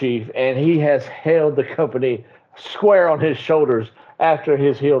tribal chief, and he has held the company square on his shoulders after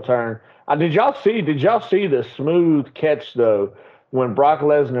his heel turn. Did y'all see the smooth catch, though, when Brock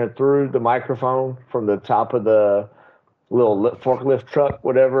Lesnar threw the microphone from the top of the little forklift truck,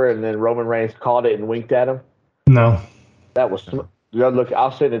 whatever, and then Roman Reigns caught it and winked at him? No. That was look.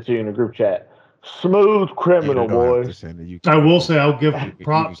 I'll send it to you in the group chat. Smooth criminal, boys. I will say I'll give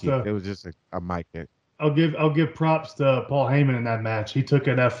props to. It was just a mic hit. I'll give props to Paul Heyman in that match. He took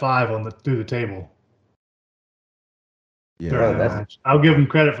an F5 through the table. Yeah, I'll give him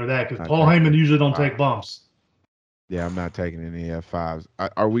credit for that, because Paul Heyman usually don't take bumps. Yeah, I'm not taking any F5s.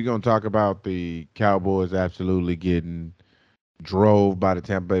 Are we going to talk about the Cowboys absolutely getting drove by the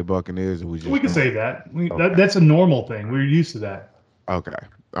Tampa Bay Buccaneers? We can say that. That's a normal thing. We're used to that. Okay.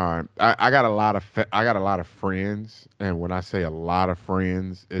 All right. I got a lot of friends, and when I say a lot of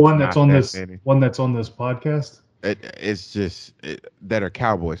friends, it's one that's on this podcast. It's just that are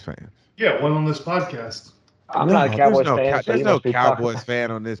Cowboys fans. Yeah, one on this podcast. I'm not a Cowboys fan. There's no Cowboys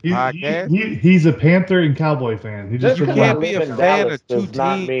fan on this podcast. He's a Panther and Cowboy fan. He just can't be a fan of two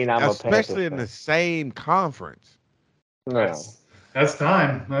teams, especially in the same conference. No. That's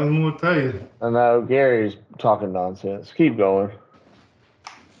time. I don't know what to tell you. I know Gary's talking nonsense. Keep going.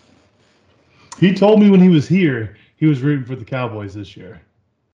 He told me when he was here, he was rooting for the Cowboys this year.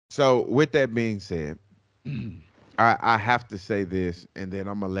 So with that being said, I have to say this, and then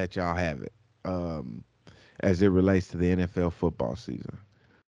I'm going to let y'all have it. As it relates to the NFL football season,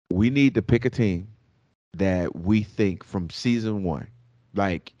 we need to pick a team that we think from season one.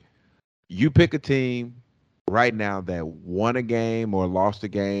 Like, you pick a team right now that won a game or lost a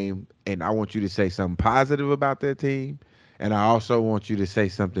game, and I want you to say something positive about that team, and I also want you to say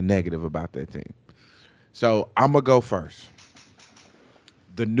something negative about that team. So I'm going to go first.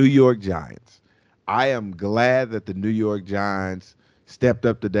 The New York Giants. I am glad that the New York Giants stepped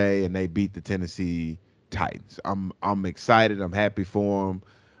up today and they beat the Tennessee Titans. I'm excited. I'm happy for them.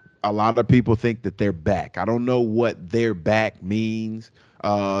 A lot of people think that they're back. I don't know what "they're back" means.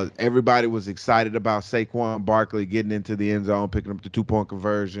 Everybody was excited about Saquon Barkley getting into the end zone, picking up the 2-point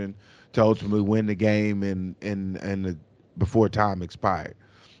conversion to ultimately win the game and before time expired.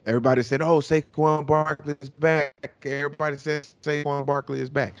 Everybody said, "Oh, Saquon Barkley is back." Everybody said Saquon Barkley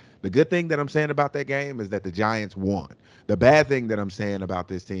is back. The good thing that I'm saying about that game is that the Giants won. The bad thing that I'm saying about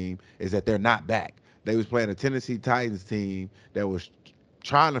this team is that they're not back. They was playing a Tennessee Titans team that was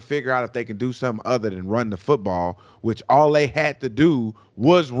trying to figure out if they can do something other than run the football, which all they had to do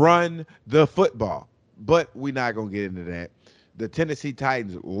was run the football. But we're not going to get into that. The Tennessee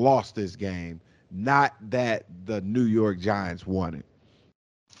Titans lost this game, not that the New York Giants won it.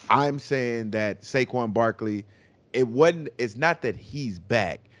 I'm saying that Saquon Barkley, it's not that he's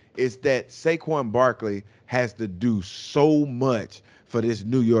back. It's that Saquon Barkley has to do so much for this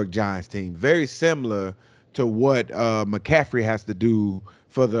New York Giants team. Very similar to what McCaffrey has to do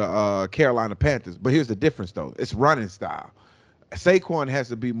for the Carolina Panthers. But here's the difference, though. It's running style. Saquon has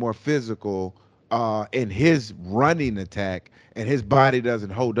to be more physical in his running attack, and his body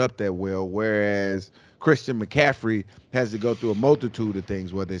doesn't hold up that well, whereas Christian McCaffrey has to go through a multitude of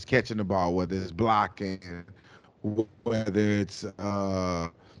things, whether it's catching the ball, whether it's blocking, whether it's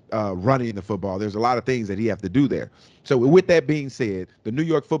running the football. There's a lot of things that he has to do there. So with that being said, the New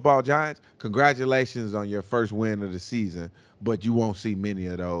York Football Giants, congratulations on your first win of the season, but you won't see many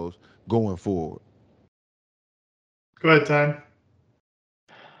of those going forward. Go ahead, Time.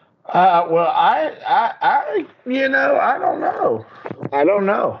 Well, I I don't know. I don't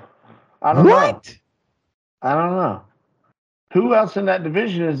know. I don't know. I don't know. Who else in that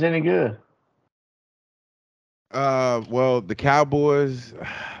division is any good? Well, the Cowboys,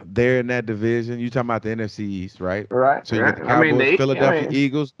 they're in that division. You talking about the NFC East, right? Right. So you got the Cowboys, Philadelphia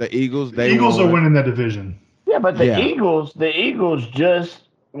Eagles. The Eagles, the Eagles are winning that division. Yeah, but the Eagles just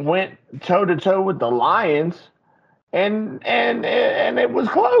went toe to toe with the Lions, and it was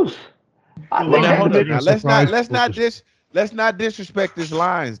close. Let's not disrespect this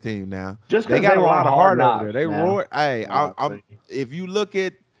Lions team now. Just they got a lot of heart over there. They roared. Hey, if you look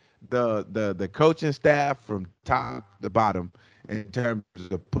at the coaching staff from top to bottom in terms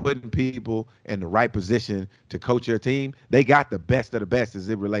of putting people in the right position to coach your team, they got the best of the best as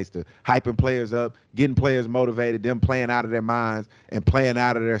it relates to hyping players up, getting players motivated, them playing out of their minds and playing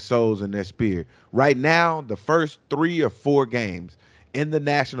out of their souls and their spirit. Right now, the first 3 or 4 games in the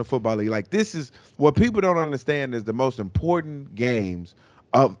National Football League, like, this is what people don't understand, is the most important games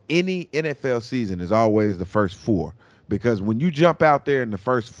of any NFL season is always the first 4. Because when you jump out there in the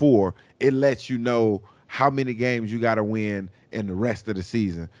first 4, it lets you know how many games you got to win in the rest of the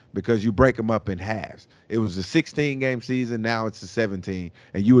season, because you break them up in halves. It was a 16-game season. Now it's a 17,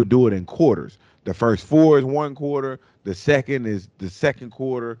 and you would do it in quarters. The first 4 is 1 quarter. The second is the second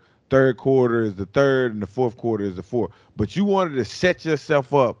quarter. Third quarter is the third, and the fourth quarter is the fourth. But you wanted to set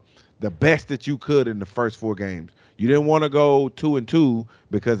yourself up the best that you could in the first 4 games. You didn't want to go 2-2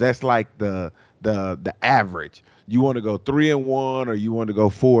 because that's like the average. You want to go 3-1 or you want to go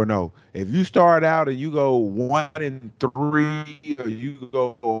 4-0. If you start out and you go 1-3 or you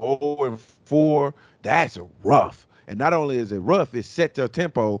go 0-4, that's rough. And not only is it rough, it sets your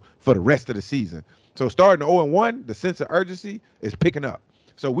tempo for the rest of the season. So starting 0-1, the sense of urgency is picking up.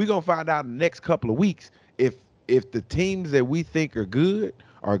 So we're gonna find out in the next couple of weeks if the teams that we think are good,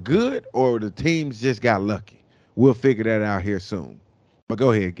 or the teams just got lucky. We'll figure that out here soon. But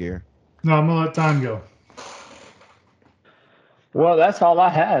go ahead, Gary. No, I'm gonna let Time go. Well, that's all I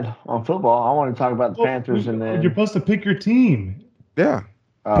had on football. I want to talk about the Panthers, and then you're supposed to pick your team. Yeah.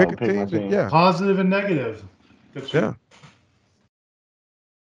 Pick a team. Yeah. Positive and negative. Yeah.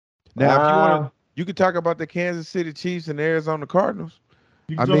 Now, if you want, you can talk about the Kansas City Chiefs and the Arizona Cardinals.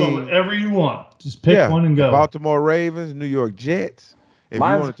 You can talk about whatever you want. Just pick one and go. The Baltimore Ravens, New York Jets.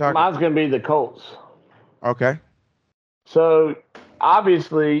 Mine's going to be the Colts. Okay. So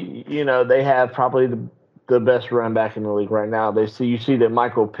obviously, they have probably the best run back in the league right now. You see that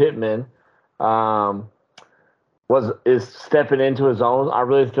Michael Pittman is stepping into his own. I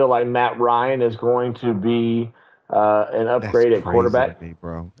really feel like Matt Ryan is going to be an upgrade at quarterback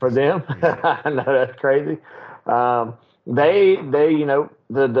for them. Yeah. I know that's crazy.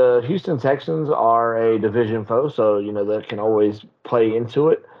 The Houston Texans are a division foe, so that can always play into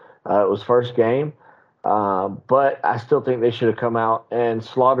it. It was first game, but I still think they should have come out and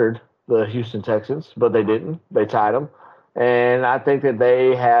slaughtered the Houston Texans, but they didn't. They tied them, and I think that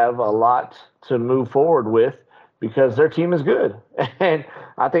they have a lot to move forward with because their team is good. And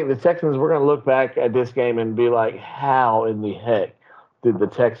I think the Texans, we're going to look back at this game and be like, how in the heck did the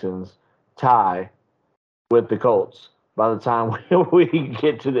Texans tie with the Colts by the time we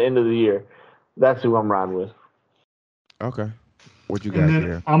get to the end of the year. That's who I'm riding with. Okay. What you And got then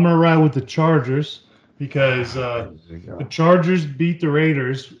here? I'm going to ride with the Chargers because the Chargers beat the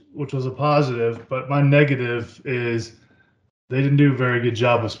Raiders, which was a positive, but my negative is they didn't do a very good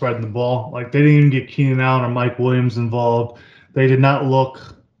job of spreading the ball. Like, they didn't even get Keenan Allen or Mike Williams involved. They did not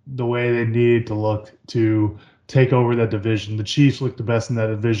look the way they needed to look to take over that division. The Chiefs looked the best in that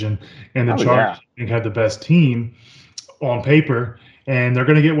division, and the Chargers I think had the best team on paper, and they're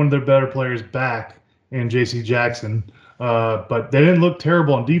going to get one of their better players back in J.C. Jackson. But they didn't look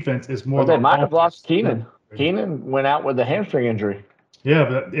terrible on defense. It's more they might have offense. lost Keenan. Keenan went out with a hamstring injury.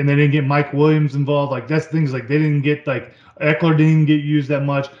 Yeah, and they didn't get Mike Williams involved. Like, that's things like they didn't get, like, Eckler didn't get used that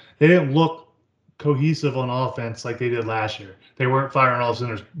much. They didn't look cohesive on offense like they did last year. They weren't firing all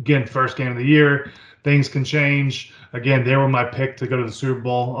cylinders. Again, first game of the year, things can change. Again, they were my pick to go to the Super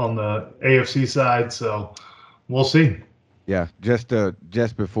Bowl on the AFC side, so we'll see. Yeah, just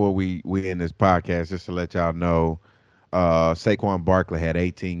before we end this podcast, just to let y'all know, Saquon Barkley had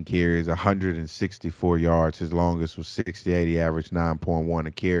 18 carries, 164 yards. His longest was 68. He averaged 9.1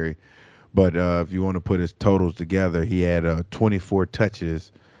 a carry. But if you want to put his totals together, he had 24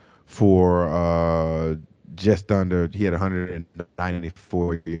 touches for just under. He had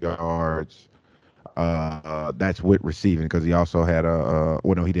 194 yards. That's with receiving, because he also had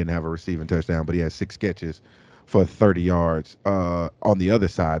he didn't have a receiving touchdown, but he had 6 catches for 30 yards. On the other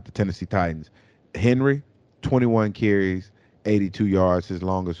side, the Tennessee Titans, Henry, 21 carries, 82 yards. His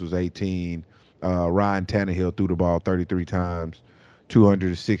longest was 18. Ryan Tannehill threw the ball 33 times,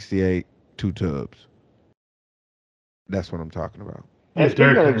 268, 2 tubs. That's what I'm talking about. And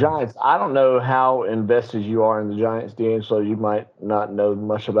speaking of the Giants, I don't know how invested you are in the Giants, D'Angelo. You might not know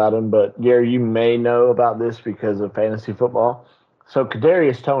much about them, but Gary, you may know about this because of fantasy football. So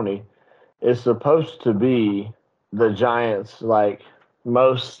Kadarius Toney is supposed to be the Giants'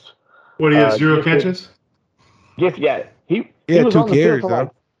 most. What, he has 0 catches? He was 2 on the carries, field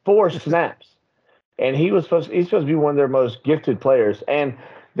for 4 snaps, and he's supposed to be one of their most gifted players. And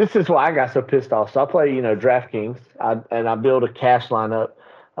this is why I got so pissed off. So I play, DraftKings, and I build a cash lineup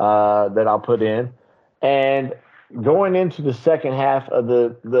that I'll put in. And going into the second half of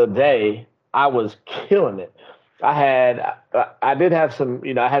the day, I was killing it. I did have some,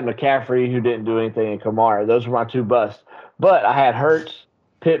 I had McCaffrey, who didn't do anything, and Kamara. Those were my 2 busts. But I had Hurts,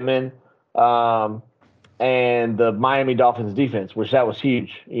 Pittman, and the Miami Dolphins defense, which that was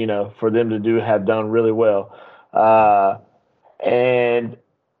huge, for them to have done really well. And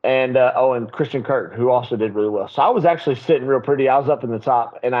Christian Kirk, who also did really well. So I was actually sitting real pretty. I was up in the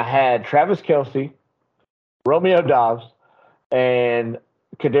top, and I had Travis Kelce, Romeo Doubs, and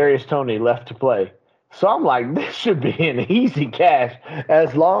Kadarius Toney left to play. So I'm like, this should be an easy cash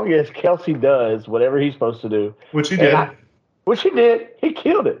as long as Kelce does whatever he's supposed to do. Which he did. Which he did. He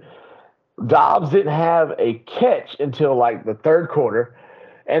killed it. Dobbs didn't have a catch until the third quarter.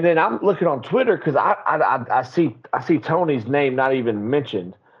 And then I'm looking on Twitter because I see Toney's name not even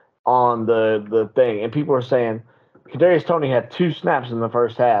mentioned on the thing. And people are saying Kadarius Toney had 2 snaps in the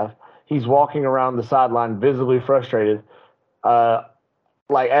first half. He's walking around the sideline visibly frustrated.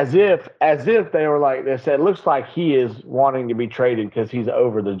 As if they were they said, looks like he is wanting to be traded because he's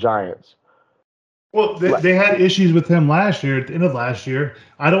over the Giants. Well, they had issues with him last year, at the end of last year.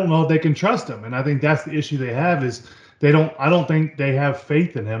 I don't know if they can trust him. And I think that's the issue they have is I don't think they have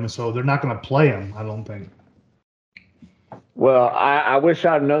faith in him. And so they're not going to play him, I don't think. Well, I wish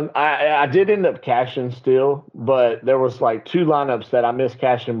I'd known. I did end up cashing still, but there was 2 lineups that I missed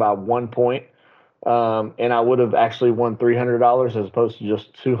cashing by 1 point. And I would have actually won $300 as opposed to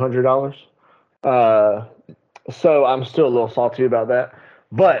just $200. So I'm still a little salty about that.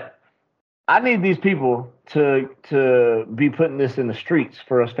 But I need these people to be putting this in the streets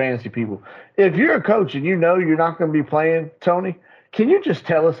for us fantasy people. If you're a coach and you're not going to be playing Toney, can you just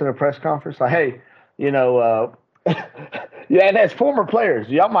tell us in a press conference, hey, yeah, and as former players,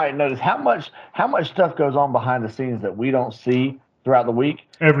 y'all might notice how much stuff goes on behind the scenes that we don't see throughout the week.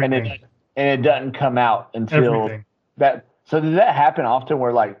 Everything. And it doesn't come out until that. So does that happen often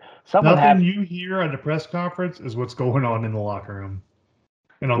where something Nothing you hear at a press conference is what's going on in the locker room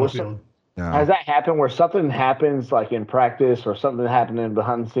and on the field. Has that happened where something happens in practice or something happening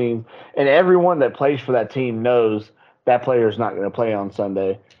behind the scenes and everyone that plays for that team knows that player is not going to play on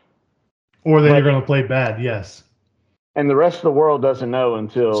Sunday? Or they're going to play bad, yes. And the rest of the world doesn't know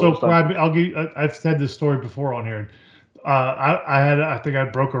until. So I've said this story before on here. I think I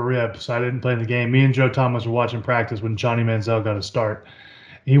broke a rib, so I didn't play in the game. Me and Joe Thomas were watching practice when Johnny Manziel got a start.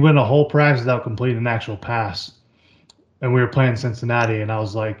 He went a whole practice without completing an actual pass. and we were playing Cincinnati, and I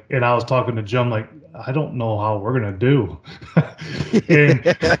was talking to Jim like, I don't know how we're gonna do. And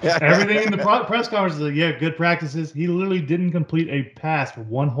everything in the press conference is like, yeah, good practices. He literally didn't complete a pass for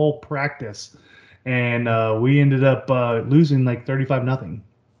one whole practice, and we ended up losing like 35-0.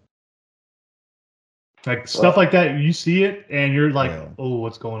 Like stuff like that, you see it and you're like, oh,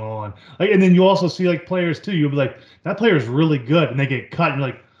 what's going on? Like, and then you also see like players too. You'll be like, that player is really good, and they get cut. And you're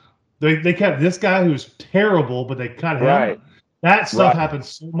like, they kept this guy who's terrible, but they cut him. Right. That stuff happens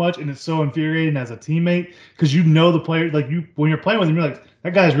so much, and it's so infuriating as a teammate because you know the player. Like when you're playing with them, you're like,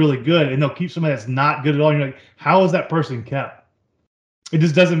 that guy's really good, and they'll keep somebody that's not good at all. And you're like, how is that person kept? It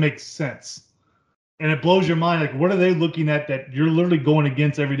just doesn't make sense. And it blows your mind. Like, what are they looking at that you're literally going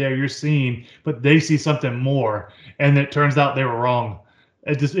against every day? You're seeing, but they see something more, and it turns out they were wrong.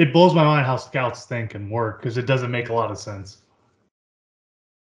 It blows my mind how scouts think and work because it doesn't make a lot of sense.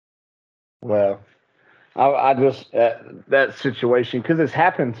 Well, I just that situation because it's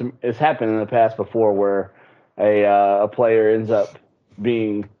happened in the past before where a player ends up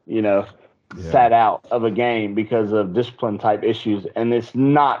being sat out of a game because of discipline type issues, and it's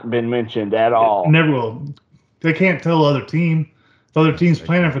not been mentioned at all. It never will. They can't tell the other team. The other team's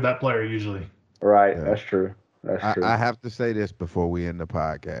planning for that player usually. Right. Yeah. That's true. That's true. I have to say this before we end the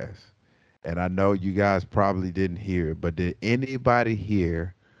podcast, and I know you guys probably didn't hear, but did anybody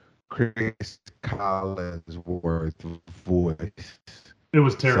hear Chris Collinsworth's voice? It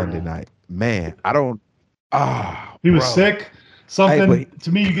was terrible. Sunday night. Man, I don't. He was sick. Something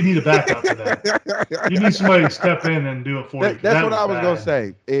to me, you need a backup for that. You need somebody to step in and do it for you. That's what I was gonna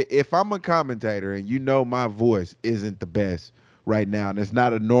say. If I'm a commentator and my voice isn't the best right now, and it's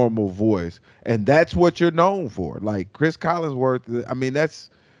not a normal voice, and that's what you're known for, like Chris Collinsworth. I mean, that's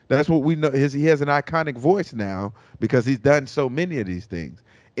what we know. He has an iconic voice now because he's done so many of these things.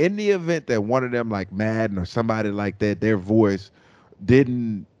 In the event that one of them, like Madden or somebody like that, their voice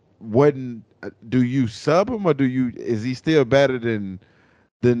wasn't. Do you sub him or is he still better than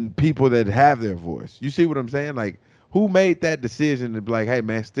people that have their voice? You see what I'm saying? Like, who made that decision to be like, hey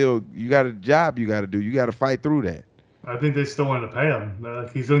man, still you got a job you got to do. You got to fight through that. I think they still want to pay him.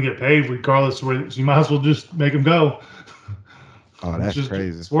 He's going to get paid regardless. So you might as well just make him go. Oh, that's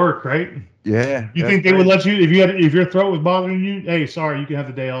crazy. It's work, right? Yeah. You think they would let you if your throat was bothering you? Hey, sorry, you can have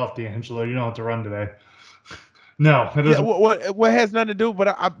the day off, D'Angelo. You don't have to run today. No, it doesn't. What has nothing to do,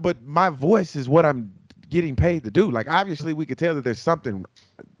 but my voice is what I'm getting paid to do. Like, obviously, we could tell that there's something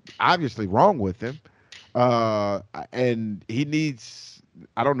obviously wrong with him, and he needs.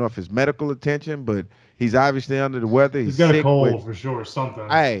 I don't know if it's medical attention, but he's obviously under the weather. He's got a cold for sure. Something.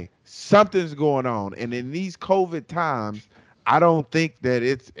 Hey, something's going on, and in these COVID times, I don't think that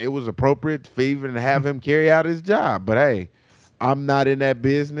it was appropriate for even to have him carry out his job. But hey. I'm not in that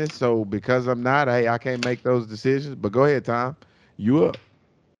business, so because I'm not, I can't make those decisions. But go ahead, Tom. You up.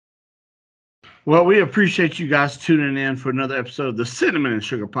 Well, we appreciate you guys tuning in for another episode of the Cinnamon and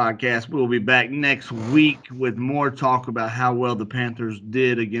Sugar Podcast. We'll be back next week with more talk about how well the Panthers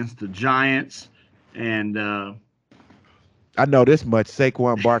did against the Giants. And I know this much.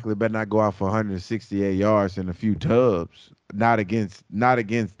 Saquon Barkley better not go out for 168 yards and a few tubs. Not against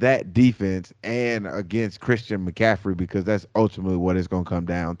that defense and against Christian McCaffrey, because that's ultimately what it's going to come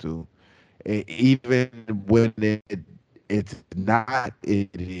down to. Even when it's not, it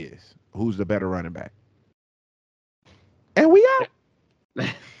is. Who's the better running back? And we out.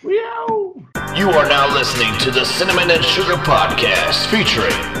 We out. You are now listening to the Cinnamon and Sugar Podcast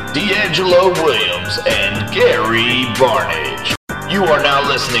featuring D'Angelo Williams and Gary Barnage. You are now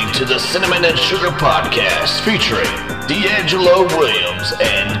listening to the Cinnamon and Sugar Podcast featuring D'Angelo Williams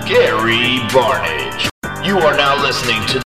and Gary Barnage. You are now listening to